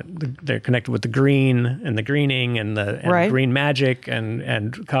 They're connected with the green and the greening and Right. green magic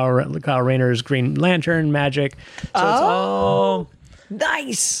and Kyle Rayner's Green Lantern magic. So it's all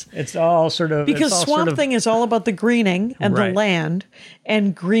Nice. it's all sort of Because it's all Swamp sort of, Thing is all about the greening and Right. the land,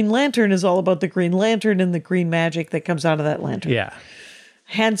 and Green Lantern is all about the Green Lantern and the green magic that comes out of that lantern. yeah.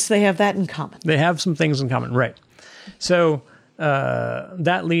 Hence, they have that in common. They have some things in common, right? So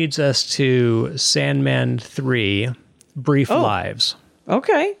that leads us to Sandman 3, Brief Lives.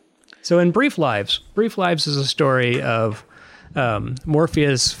 Okay. So in Brief Lives is a story of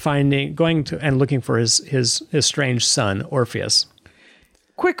Morpheus going to and looking for his strange son, Orpheus.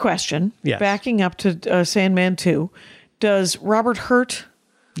 Quick question. Yes. Backing up to Sandman 2, does Robert Hurt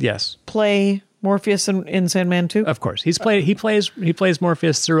Yes, play Morpheus in Sandman 2? of course. He plays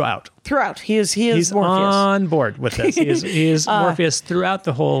Morpheus throughout. Throughout. He is He's Morpheus. on board with this. He is Morpheus throughout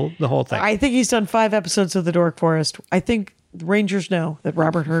the whole thing. I think he's done 5 episodes of The Dork Forest. I think the Rangers know that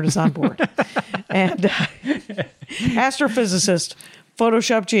Robert Hurt is on board. And astrophysicist,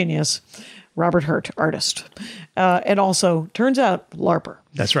 Photoshop genius, Robert Hurt, artist. And also, turns out, LARPer.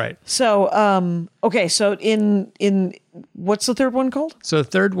 That's right. So, okay, so in what's the third one called? So the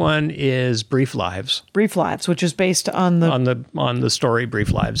third one is Brief Lives. Brief Lives, which is based on the on the story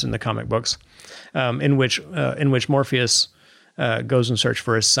Brief Lives in the comic books, in which Morpheus goes in search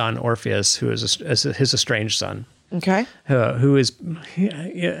for his son Orpheus, who is his estranged son. Okay. Who is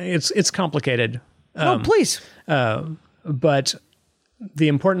it's complicated. Oh, please. But the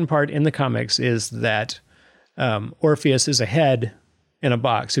important part in the comics is that Orpheus is a head in a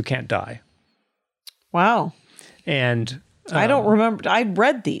box who can't die. Wow. And I don't remember. I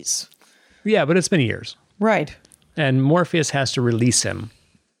read these. yeah, but it's been years. Right. And Morpheus has to release him.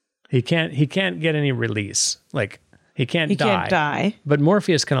 He can't get any release. Like he can't die. But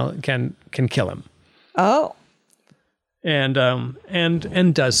Morpheus can kill him. Oh.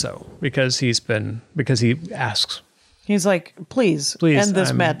 And does so because he asks. He's like, please end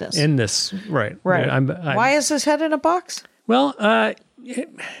this madness. In this, right. Right. Why is his head in a box? Well,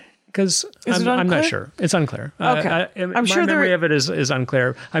 because I'm not sure. It's unclear. Okay. I'm sure my memory of it is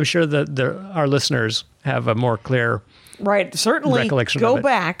unclear. I'm sure that our listeners have a more clear Certainly recollection go of it.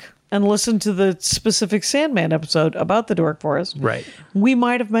 back and listen to the specific Sandman episode about the Dork Forest. Right. We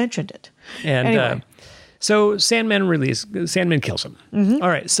might have mentioned it. And anyway. So Sandman kills him. Mm-hmm. All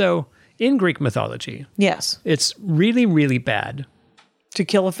right. So in Greek mythology, Yes. it's really, really bad To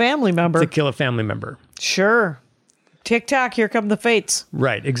kill a family member. to kill a family member. Sure. Tick-tock, here come the fates.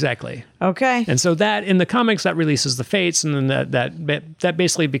 Right. Exactly. Okay. And so that in the comics that releases the fates, and then that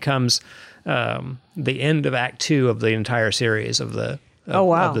basically becomes the end of Act 2 of the entire series of the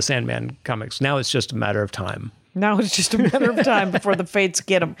of the Sandman comics. Now it's just a matter of time. Now it's just a matter of time before the fates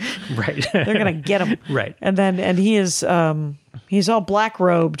get him. Right. They're going to get him. Right. And he is he's all black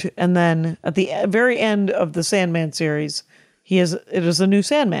robed, and then at the very end of the Sandman series, it is a new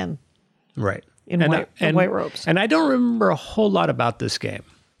Sandman. Right. In white robes. And I don't remember a whole lot about this game.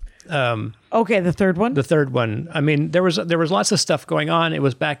 Okay, the third one? The third one. I mean, there was lots of stuff going on. It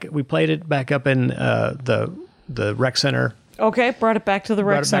was we played it back up in the rec center. Okay, brought it back to the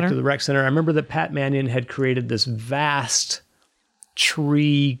rec center. Back to the rec center. I remember that Pat Mannion had created this vast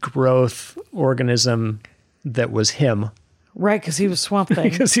tree growth organism that was him. Right, because he was Swamp Thing.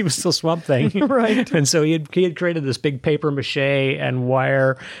 Because he was still Swamp Thing. Right. And so he had created this big paper mache and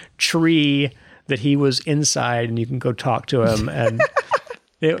wire tree that he was inside, and you can go talk to him. And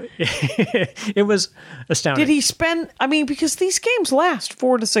it was astounding. Did he spend, because these games last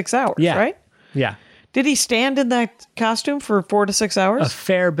 4 to 6 hours, Yeah. right? Yeah. Did he stand in that costume for 4 to 6 hours? A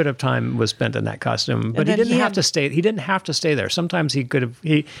fair bit of time was spent in that costume, but he didn't have to stay. He didn't have to stay there. Sometimes he could have.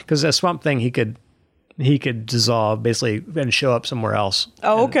 Because as Swamp Thing, he could dissolve basically and show up somewhere else.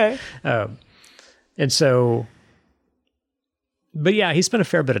 Oh, okay. And so, but yeah, he spent a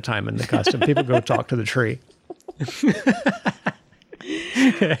fair bit of time in the costume. People go talk to the tree.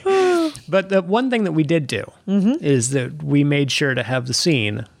 But the one thing that we did do is that we made sure to have the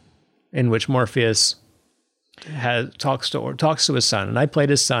scene in which Morpheus talks to his son, and I played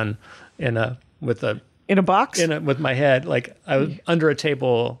his son in a box with my head, like I was under a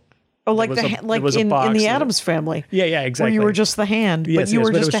table. Oh, like in the Addams Family. Yeah, exactly. Where you were just the hand, yes, but you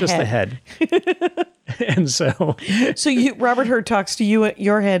were but just it was a just head. the head. And so Robert Hurt talks to you,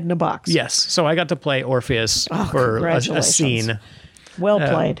 your head in a box. Yes, so I got to play Orpheus for a scene. Well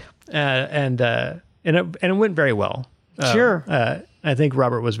played. And it went very well. Sure. I think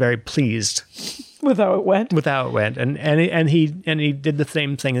Robert was very pleased With how it went? with how it went, and he did the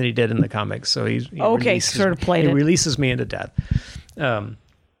same thing that he did in the comics. So he sort of played he it. releases me into death, and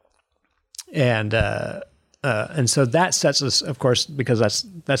so that sets us, of course, because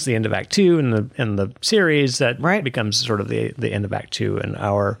that's the end of Act 2 in the series. That becomes sort of the end of Act 2 in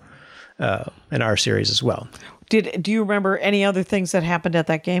our series as well. Do you remember any other things that happened at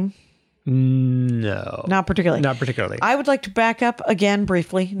that game? No, Not particularly. Not particularly. I would like to back up again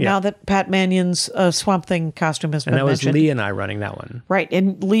briefly now that Pat Mannion's Swamp Thing costume has been mentioned. And that was Lee and I running that one. Right.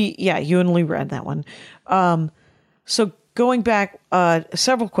 And Lee, you and Lee ran that one. So going back,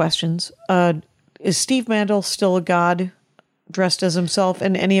 several questions. Is Steve Mandel still a god dressed as himself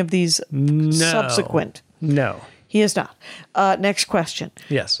in any of these subsequent? No. He is not. Next question.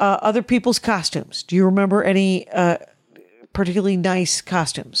 Yes. Other people's costumes. Do you remember any particularly nice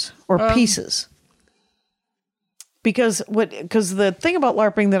costumes or pieces? Because the thing about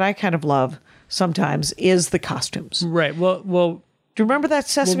LARPing that I kind of love sometimes is the costumes. Right. Well. Do you remember that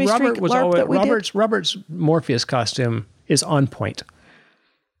Sesame Street LARP that we did? Robert's Morpheus costume is on point.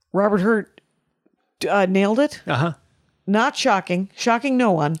 Robert Hurt nailed it. Not shocking. Shocking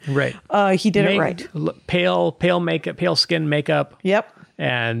no one. Right. He did it right. Pale makeup, pale skin makeup. Yep.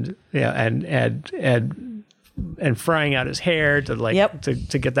 And and frying out his hair to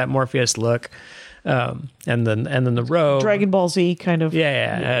to get that Morpheus look. And then the robe. Dragon Ball Z kind of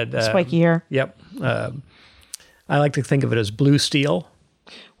spiky hair. Yep. I like to think of it as blue steel.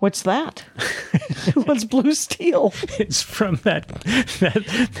 What's that? What's blue steel? It's from that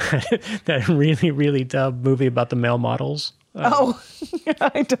really, really dumb movie about the male models.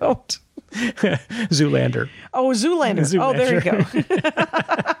 I don't. Zoolander. Oh, Zoolander. Oh, there you go.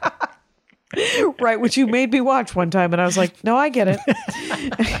 Right, which you made me watch one time, and I was like, no, I get it.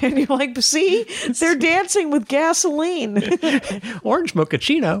 And you're like, see, they're dancing with gasoline. Orange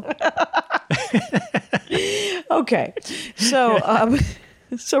mochaccino. Okay, so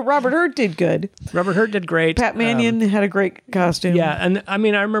Robert Hurt did good. Robert Hurt did great. Pat Mannion had a great costume. Yeah, and I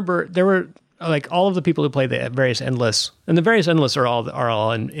mean, I remember there were like all of the people who played the various Endless, and the various Endless are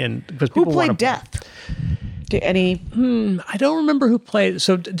all in because people who played Death. Any? I don't remember who played.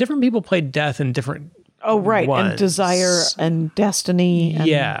 So different people played Death in different. Oh, right, ones. and Desire and Destiny. And,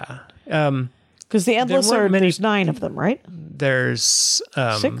 yeah, because the Endless there's 9 of them, right? There's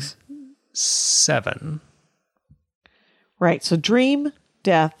 6, 7. Right. So Dream,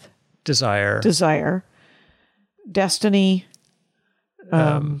 Death, Desire, Destiny.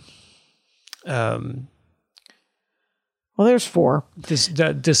 Well, there's 4. It's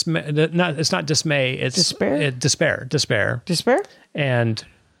not dismay. It's despair. Despair. And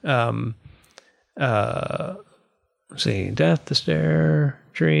let's see, Death, Despair,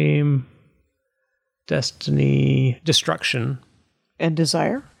 Dream, Destiny, Destruction, and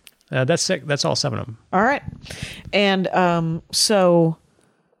Desire. That's 6. That's all 7 of them. All right, and so.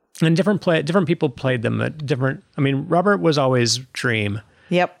 And different people played them at different. I mean, Robert was always Dream.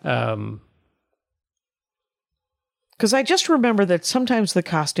 Yep. Because I just remember that sometimes the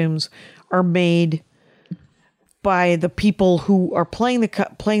costumes are made by the people who are playing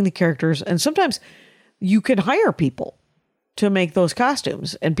the characters, and sometimes you can hire people to make those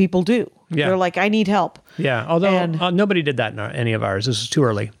costumes, and people do. Yeah. They're like, I need help. Yeah, although nobody did that in any of ours. This was too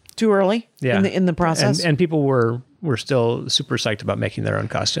early. Too early. Yeah. In the process, and people were still super psyched about making their own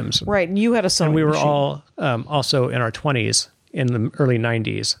costumes. Right, and you had a sewing and we were machine. all also in our 20s in the early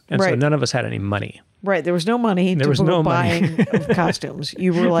 90s, and so none of us had any money. Right, there was no money. There was no buying of costumes.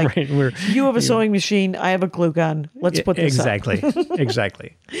 You were like, you have a sewing machine. I have a glue gun. Let's put this up.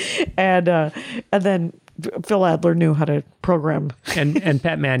 Exactly. And then Phil Adler knew how to program. And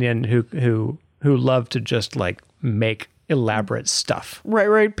Pat Mannion, who loved to just like make elaborate stuff.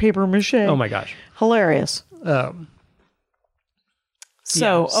 Right. Paper mache. Oh my gosh, hilarious. Okay.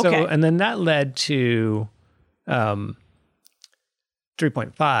 And then that led to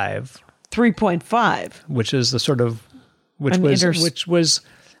 3.5, which is the sort of which was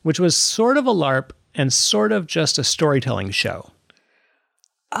sort of a LARP and sort of just a storytelling show.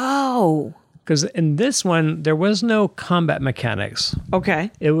 Oh, because in this one there was no combat mechanics.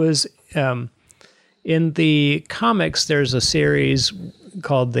 Okay, it was in the comics. There's a series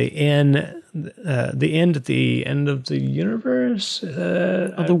called the end at the end of the universe,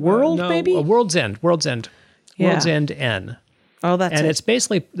 the world, maybe World's End. World's End N. Oh, that's and it. It's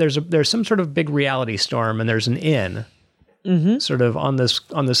basically there's some sort of big reality storm, and there's an inn, sort of on this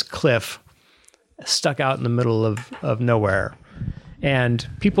cliff, stuck out in the middle of nowhere, and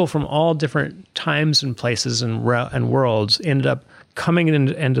people from all different times and places and worlds ended up coming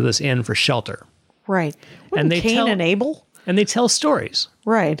into this inn for shelter. Right. And Cain and Abel? And they tell stories.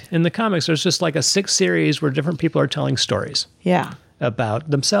 Right. In the comics, there's just like a 6 series where different people are telling stories. Yeah. About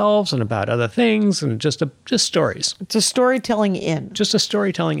themselves and about other things and just stories. It's a storytelling inn. Just a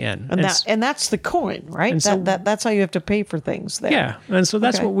storytelling inn. And that's the coin, right? And so, that's how you have to pay for things there. Yeah. And so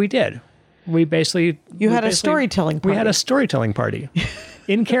that's what we did. We basically... You had a storytelling party. We had a storytelling party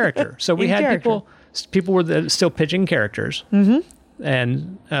in character. So we had people were still pitching characters. Mm-hmm.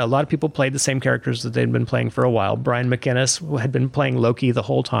 And a lot of people played the same characters that they'd been playing for a while. Brian McInnes had been playing Loki the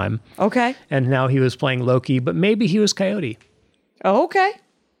whole time. Okay. And now he was playing Loki, but maybe he was Coyote. Oh, okay.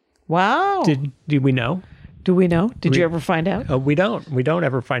 Wow. Did we know? Do we know? Did you ever find out? Oh, we don't. We don't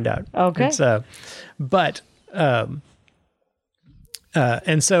ever find out. Okay.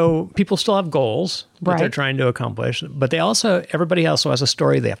 And so people still have goals that they're trying to accomplish, but everybody also has a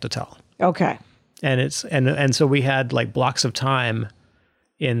story they have to tell. Okay. And so we had like blocks of time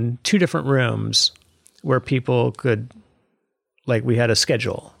in 2 different rooms where people could, like, we had a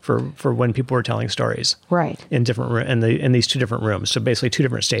schedule for when people were telling stories. Right. In these 2 different rooms. So basically 2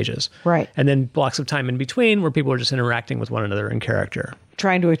 different stages. Right. And then blocks of time in between where people were just interacting with one another in character.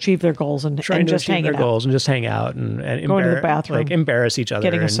 Trying to achieve their goals and just hang out. Goals and just hang out and going to the bathroom, like embarrass each other,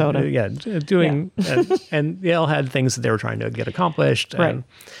 getting a soda. And they all had things that they were trying to get accomplished.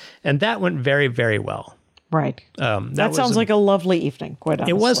 And that went very, very well. Right. That sounds like a lovely evening, quite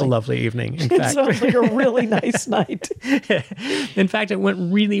honestly. It was a lovely evening, in fact. It sounds like a really nice night. In fact, it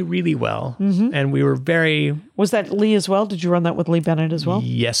went really, really well. Mm-hmm. And we were very... Was that Lee as well? Did you run that with Lee Bennett as well?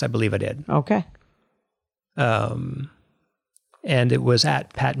 Yes, I believe I did. Okay. And it was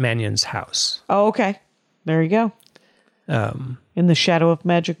at Pat Mannion's house. Oh, okay. There you go. In the shadow of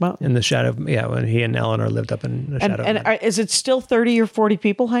Magic Mountain. In the shadow, when he and Eleanor lived up in the shadow. And is it still 30 or 40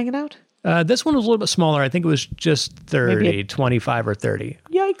 people hanging out? This one was a little bit smaller. I think it was just 30, 25 or 30.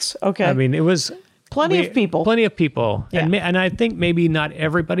 Yikes. Okay. I mean, it was... Plenty of people. Plenty of people. Yeah. And I think maybe not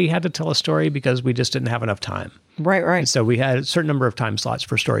everybody had to tell a story because we just didn't have enough time. Right. And so we had a certain number of time slots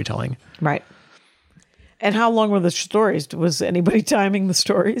for storytelling. Right. And how long were the stories? Was anybody timing the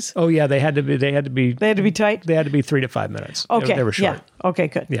stories? Oh yeah, they had to be tight? They had to be 3 to 5 minutes. Okay. They were short. Yeah. Okay,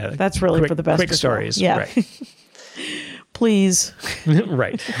 good. Yeah. That's really for the best. Quick stories. Yeah. Right. Please.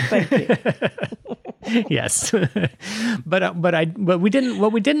 Right. Thank you. Yes. But we didn't,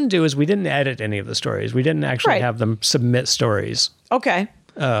 what we didn't do is we didn't edit any of the stories. We didn't actually have them submit stories. Okay.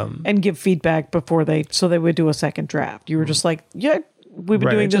 And give feedback so they would do a second draft. You were just like, yeah, we've been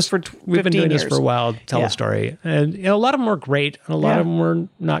doing this for 15 years. We've been doing this for a while, tell a story. And a lot of them were great, and a lot of them were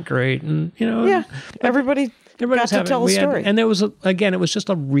not great. And, everybody got to tell a story. And there was, it was just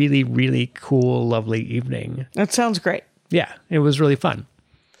a really, really cool, lovely evening. That sounds great. Yeah, it was really fun.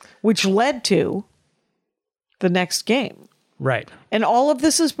 Which led to the next game. Right. And all of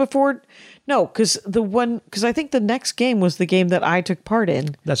this is before... No, because I think the next game was the game that I took part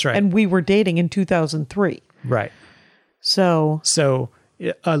in. That's right. And we were dating in 2003. Right. So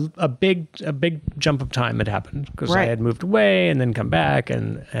a big jump of time had happened because I had moved away and then come back,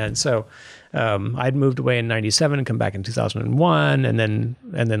 and so I'd moved away in 97 and come back in 2001, and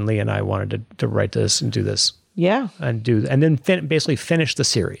then Lee and I wanted to write this and do this. Yeah. And then basically finish the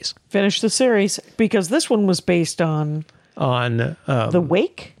series. Finish the series because this one was based on The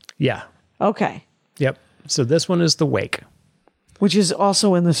Wake? Yeah. Okay. Yep. So this one is The Wake, which is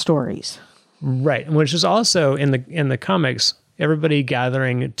also in the stories. Right, which is also in the comics. Everybody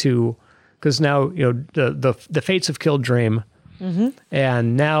gathering to, because now the fates have killed Dream,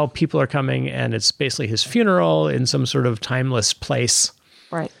 and now people are coming, and it's basically his funeral in some sort of timeless place.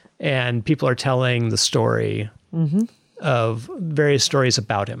 Right, and people are telling the story of various stories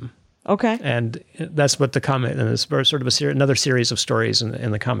about him. Okay, and that's what the comic, and it's sort of another series of stories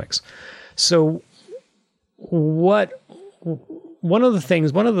in the comics. So, one of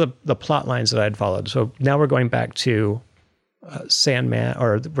the plot lines that I had followed. So now we're going back to Sandman,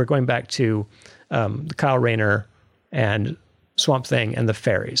 or we're going back to Kyle Rayner and Swamp Thing and the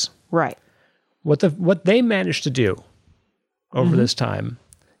fairies. Right. What they managed to do over this time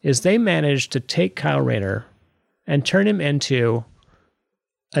is they managed to take Kyle Rayner and turn him into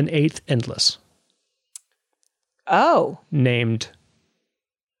an 8th Endless. Oh. Named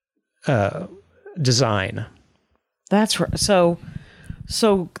Design. That's right. So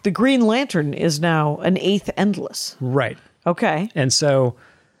the Green Lantern is now an 8th Endless. Right. Okay. And so,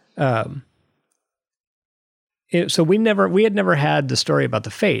 so we had never had the story about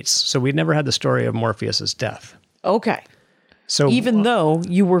the Fates. So we'd never had the story of Morpheus's death. Okay. So even though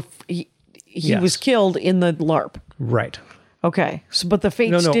he was killed in the LARP. Right. Okay. So, but the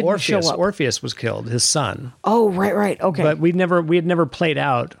Fates didn't show up. Orpheus was killed, his son. Oh, right. Okay. But we had never played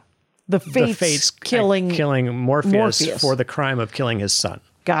out the Fates killing Morpheus for the crime of killing his son.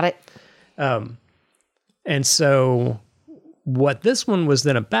 Got it. And so what this one was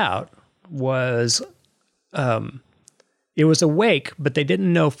then about was it was a wake, but they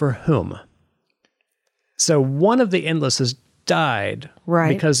didn't know for whom. So one of the Endlesses died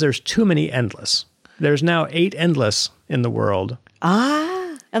because there's too many Endless. There's now 8 Endless in the world.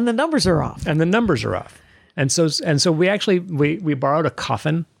 And the numbers are off. And so we actually we borrowed a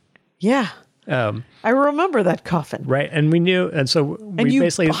coffin. Yeah. I remember that coffin. Right. And we knew, and so we you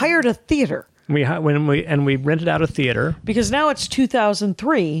basically hired a theater. We rented out a theater. Because now it's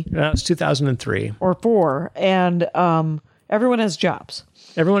 2003. Now it's 2003. Or 4. And everyone has jobs.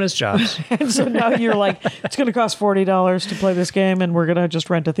 Everyone has jobs. And so now you're like, it's going to cost $40 to play this game, and we're going to just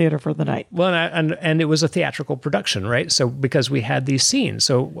rent a theater for the night. Well, and it was a theatrical production, right? So because we had these scenes.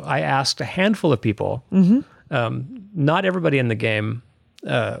 So I asked a handful of people. Not everybody in the game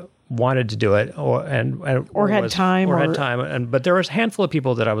wanted to do it or had time. But there was a handful of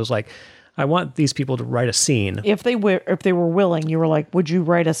people that I was like, I want these people to write a scene. If they were willing, you were like, would you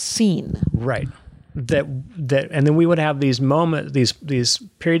write a scene? Right. That and then we would have these moments, these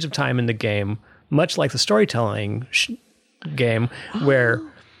periods of time in the game, much like the storytelling game, where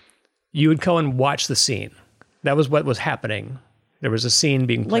you would go and watch the scene. That was what was happening. There was a scene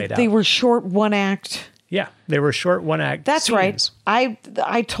being played out. Like they were short one act. Yeah, they were short one act. That's scenes. right.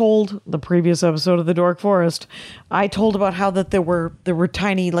 I told the previous episode of the Dork Forest. I told about how that there were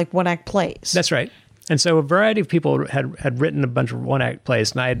tiny like one act plays. That's right. And so a variety of people had written a bunch of one act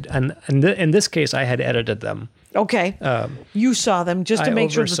plays, and in this case I had edited them. Okay. You saw them just to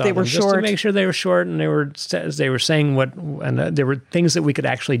make sure that they were short. Just to make sure they were short, and they were saying what, and there were things that we could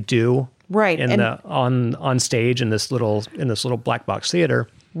actually do. Right. On stage in this little black box theater.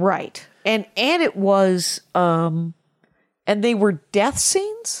 Right. And it was and they were death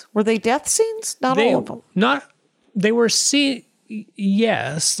scenes? Were they death scenes? Not all of them. They were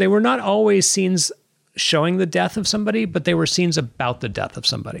yes, they were not always scenes showing the death of somebody, but they were scenes about the death of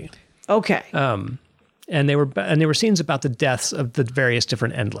somebody. Okay. And they were scenes about the deaths of the various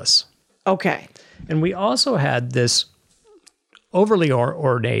different Endless. Okay. And we also had this overly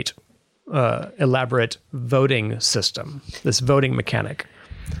ornate, elaborate voting system, this voting mechanic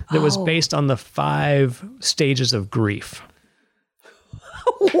that was based on the 5 stages of grief.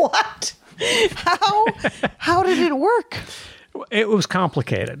 What? How did it work? It was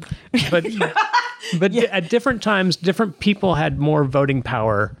complicated, but yeah. At different times, different people had more voting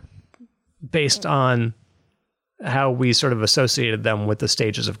power based on how we sort of associated them with the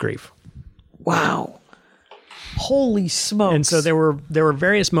stages of grief. Wow. Holy smokes. And so there were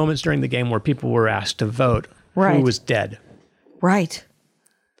various moments during the game where people were asked to vote who was dead. Right.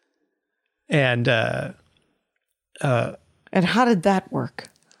 And how did that work?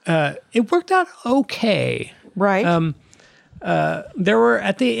 It worked out okay. Right. There were,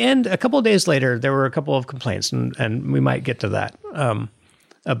 at the end, a couple of days later, there were a couple of complaints, and we might get to that,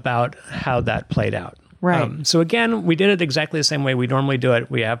 about how that played out. Right. So again, we did it exactly the same way we normally do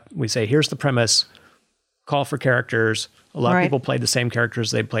it. We say, here's the premise, call for characters. A lot of people played the same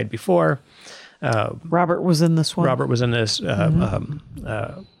characters they'd played before. Robert was in this one. Robert was in this.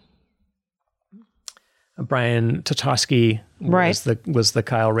 Brian Tatosky was the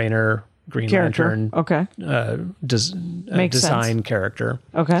Kyle Rayner Green character. Lantern Okay. Design sense. character.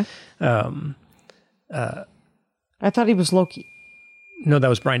 Okay. I thought he was Loki. No, that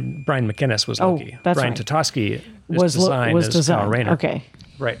was Brian McInnes was Loki. That's Brian right. Tatosky was Kyle Rayner. Okay.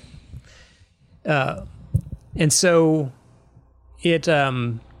 Right. And so it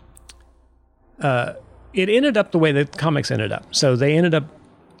ended up the way the comics ended up. So they ended up.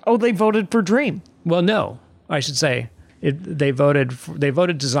 Oh, they voted for Dream. Well, no, I should say they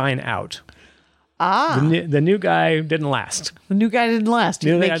voted design out. The new guy didn't last. The new guy didn't last.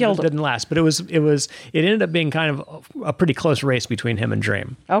 They killed him. Didn't last, but it ended up being kind of a pretty close race between him and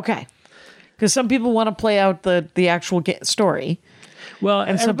Dream. Okay, because some people want to play out the actual story. Well,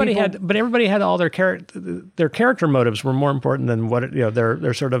 and everybody had all their character motives were more important than what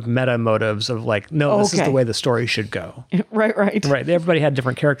their sort of meta motives of like, no, this is the way the story should go. Right. Everybody had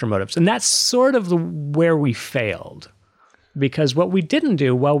different character motives, and that's sort of where we failed, because what we didn't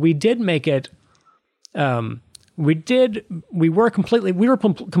do, while we did make it, we were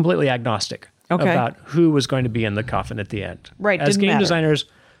completely agnostic about who was going to be in the coffin at the end. Right, as didn't game matter. designers,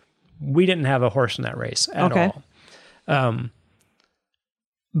 we didn't have a horse in that race at all.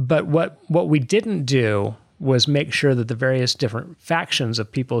 But what we didn't do was make sure that the various different factions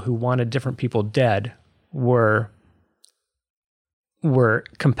of people who wanted different people dead were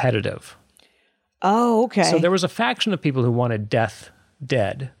competitive. Oh, okay. So there was a faction of people who wanted death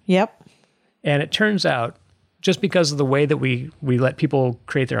dead. Yep. And it turns out, just because of the way that we let people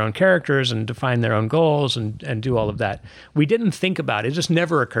create their own characters and define their own goals and do all of that, we didn't think about it. It just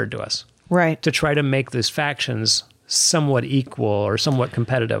never occurred to us. Right. To try to make these factions somewhat equal or somewhat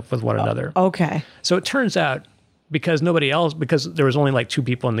competitive with one another. Okay. So it turns out, because there was only like 2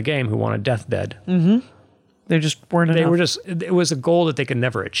 people in the game who wanted deathbed. Mm-hmm. They just weren't enough. It was a goal that they could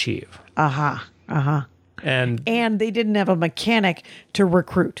never achieve. And they didn't have a mechanic to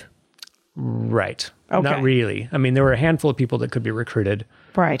recruit. Right. Okay. Not really. I mean, there were a handful of people that could be recruited.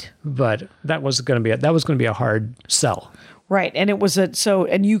 Right. But that was going to be a hard sell. Right. And it was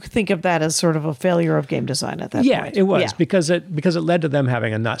and you think of that as sort of a failure of game design at that point. Yeah, it was because it led to them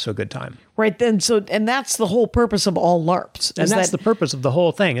having a not so good time. Right. And that's the whole purpose of all LARPs. And that's the purpose of the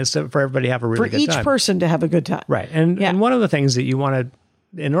whole thing, is for everybody to have a really good time. For each person to have a good time. Right. And one of the things that you want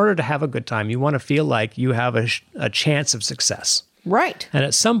to, in order to have a good time, you want to feel like you have a chance of success. Right. And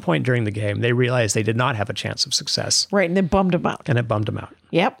at some point during the game, they realized they did not have a chance of success. Right. And it bummed them out.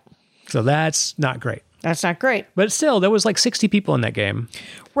 Yep. So that's not great. That's not great. But still, there was like 60 people in that game.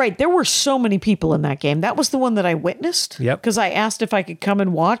 Right. There were so many people in that game. That was the one that I witnessed. Yep. Because I asked if I could come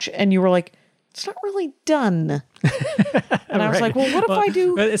and watch, and you were like, it's not really done. And I was like, well, what if I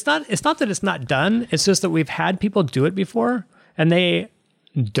do? But it's not that it's not done. It's just that we've had people do it before, and they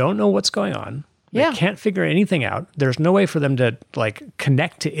don't know what's going on. They can't figure anything out. There's no way for them to like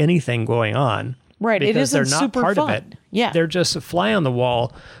connect to anything going on. Right. It isn't they're not super part fun. of it. Yeah. They're just a fly on the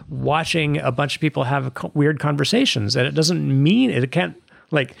wall watching a bunch of people have weird conversations, and it doesn't mean it can't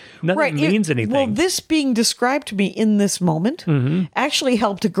like nothing means anything. Well, this being described to me in this moment actually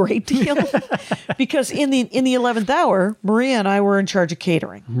helped a great deal because in the 11th hour, Maria and I were in charge of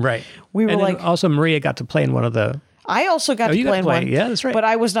catering. Right. We were also Maria got to play in one of the. I also got to play in one. Yeah, that's right. But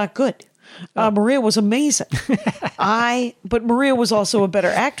I was not good. Maria was amazing. But Maria was also a better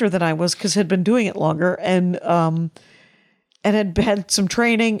actor than I was because had been doing it longer and had had some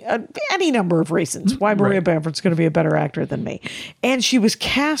training, any number of reasons why Maria Bamford's going to be a better actor than me. And she was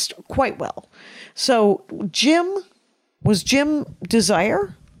cast quite well. So Jim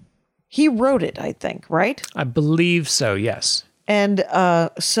Desire? He wrote it, I think, right? I believe so, yes. And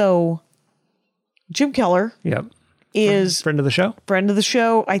so Jim Keller. Yep. Is friend of the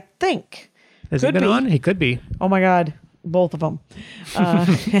show, I think. Has he been on? He could be. Oh my God, both of them,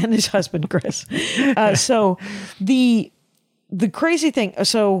 and his husband Chris. So the crazy thing.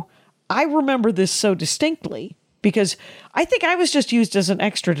 So I remember this so distinctly because I think I was just used as an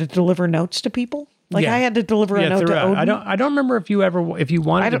extra to deliver notes to people. Like I had to deliver a note to Odin. I don't remember if you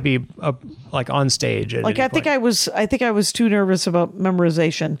wanted to be like on stage. I think I was too nervous about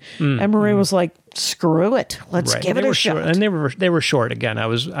memorization, and Maria was like, "Screw it, let's give it a shot." And they were short again. I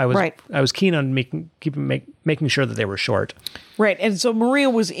was keen on making sure that they were short. Right, and so Maria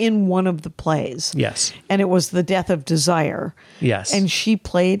was in one of the plays. Yes, and it was The Death of Desire. Yes, and she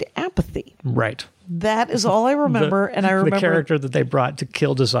played Apathy. Right. That is all I remember, and I remember the character that they brought to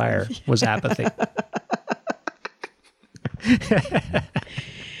kill Desire was Apathy.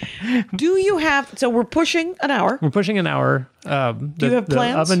 Do you have? So we're pushing an hour. Do you have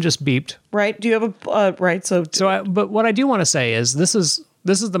plans? The oven just beeped. Right. Do you have a right? But what I do want to say is this is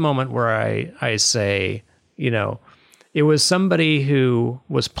the moment where I say, it was somebody who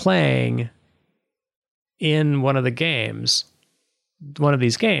was playing in one of these games.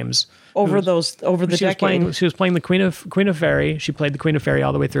 Over the decade. She was playing the Queen of Fairy. She played the Queen of Fairy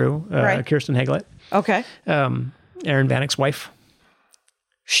all the way through. Kirsten Haglett. Okay. Aaron Vanek's wife.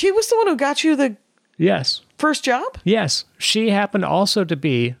 She was the one who got you the first job? Yes. She happened also to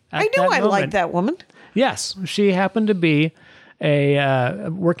be I liked that woman. Yes. She happened to be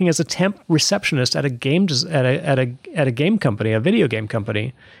working as a temp receptionist at a game company, a video game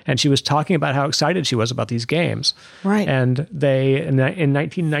company, and she was talking about how excited she was about these games. Right. And they in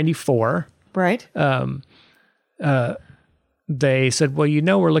 1994, right. They said, well,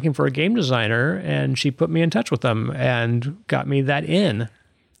 we're looking for a game designer, and she put me in touch with them and got me that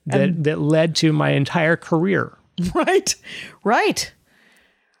led to my entire career. Right. Right.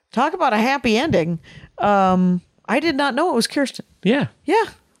 Talk about a happy ending. I did not know it was Kirsten. Yeah. Yeah.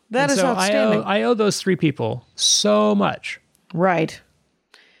 That is outstanding. I owe those 3 people so much. Right.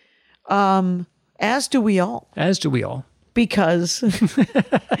 As do we all. Because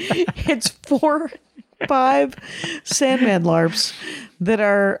it's 4, 5 Sandman LARPs that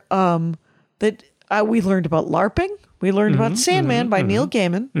are we learned about LARPing. We learned about Sandman by Neil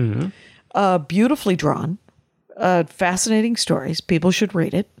Gaiman. Beautifully drawn, fascinating stories. People should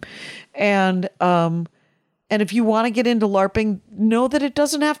read it. And And if you want to get into LARPing, know that it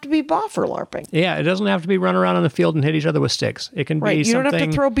doesn't have to be boffer LARPing. Yeah, it doesn't have to be run around on the field and hit each other with sticks. It can be You something... don't have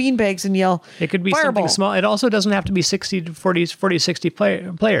to throw beanbags and yell, It could be Fireball. something small. It also doesn't have to be 60,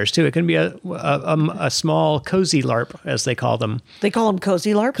 players, too. It can be a small cozy LARP, as they call them. They call them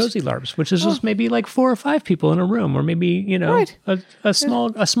cozy LARPs? Cozy LARPs, which is just maybe like 4 or 5 people in a room, or maybe, Right. a small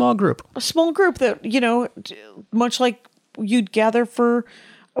group. A small group that, much like you'd gather for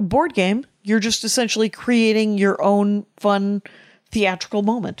a board game, you're just essentially creating your own fun theatrical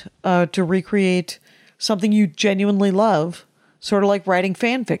moment to recreate something you genuinely love, sort of like writing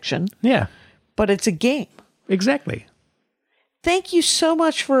fan fiction. Yeah. But it's a game. Exactly. Thank you so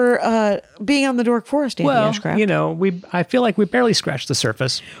much for being on the Dork Forest, Andy Ashcraft. I feel like we barely scratched the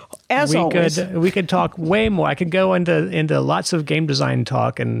surface. As always. We could talk way more. I could go into lots of game design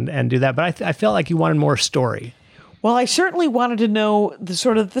talk and do that, but I felt like you wanted more story. Well, I certainly wanted to know this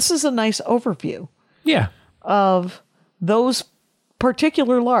is a nice overview. Yeah. Of those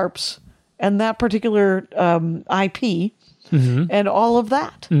particular LARPs and that particular IP and all of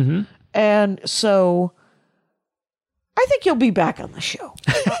that. Mm-hmm. And so I think you'll be back on the show.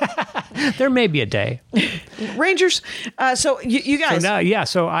 There may be a day. Rangers, so you guys.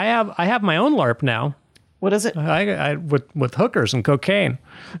 So I have my own LARP now. What is it? I with hookers and cocaine.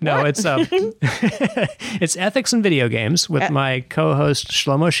 No, it's it's ethics in video games with my co-host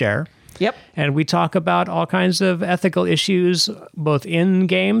Shlomo Sher. Yep. And we talk about all kinds of ethical issues, both in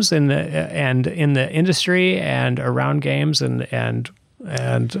games and in the industry and around games and.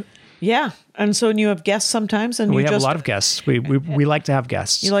 Yeah, and so you have guests sometimes, and we have a lot of guests. We like to have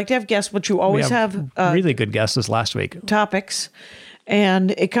guests. You like to have guests, but you always have really good guests this last week. Topics, and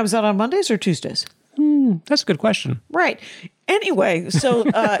it comes out on Mondays or Tuesdays. That's a good question. Right. Anyway, so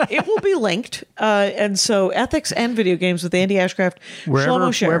it will be linked, and so ethics and video games with Andy Ashcraft,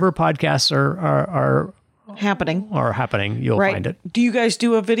 wherever podcasts are happening, you'll find it. Do you guys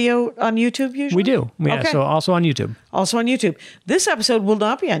do a video on YouTube usually? We do. Yeah. Okay. So also on YouTube. Also on YouTube. This episode will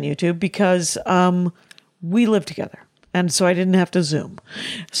not be on YouTube because we live together. And so I didn't have to Zoom.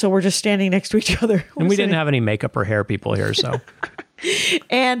 So we're just standing next to each other. And we didn't have any makeup or hair people here, so.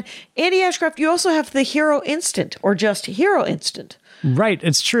 And Andy Ashcraft, you also have the Hero Instant, or just Hero Instant. Right,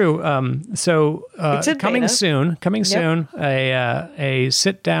 it's true. So coming beta. soon, a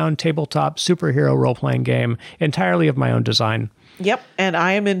sit-down tabletop superhero role-playing game entirely of my own design. Yep, and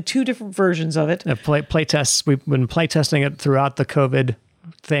I am in 2 different versions of it. Play tests. We've been play testing it throughout the COVID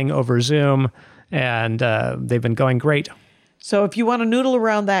thing over Zoom, and they've been going great. So if you want to noodle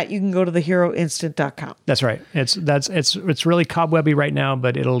around that, you can go to theheroinstant.com. That's right. It's really cobwebby right now,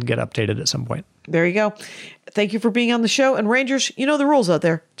 but it'll get updated at some point. There you go. Thank you for being on the show. And Rangers, you know the rules out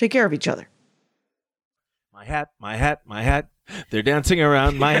there. Take care of each other. My hat, my hat, my hat. They're dancing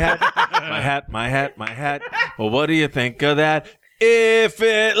around my hat. My hat, my hat, my hat. Well, what do you think of that? If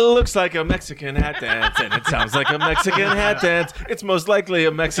it looks like a Mexican hat dance and it sounds like a Mexican hat dance, it's most likely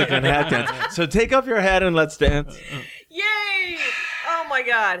a Mexican hat dance. So take off your hat and let's dance. Yay! Oh my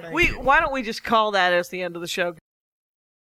God. Why don't we just call that as the end of the show?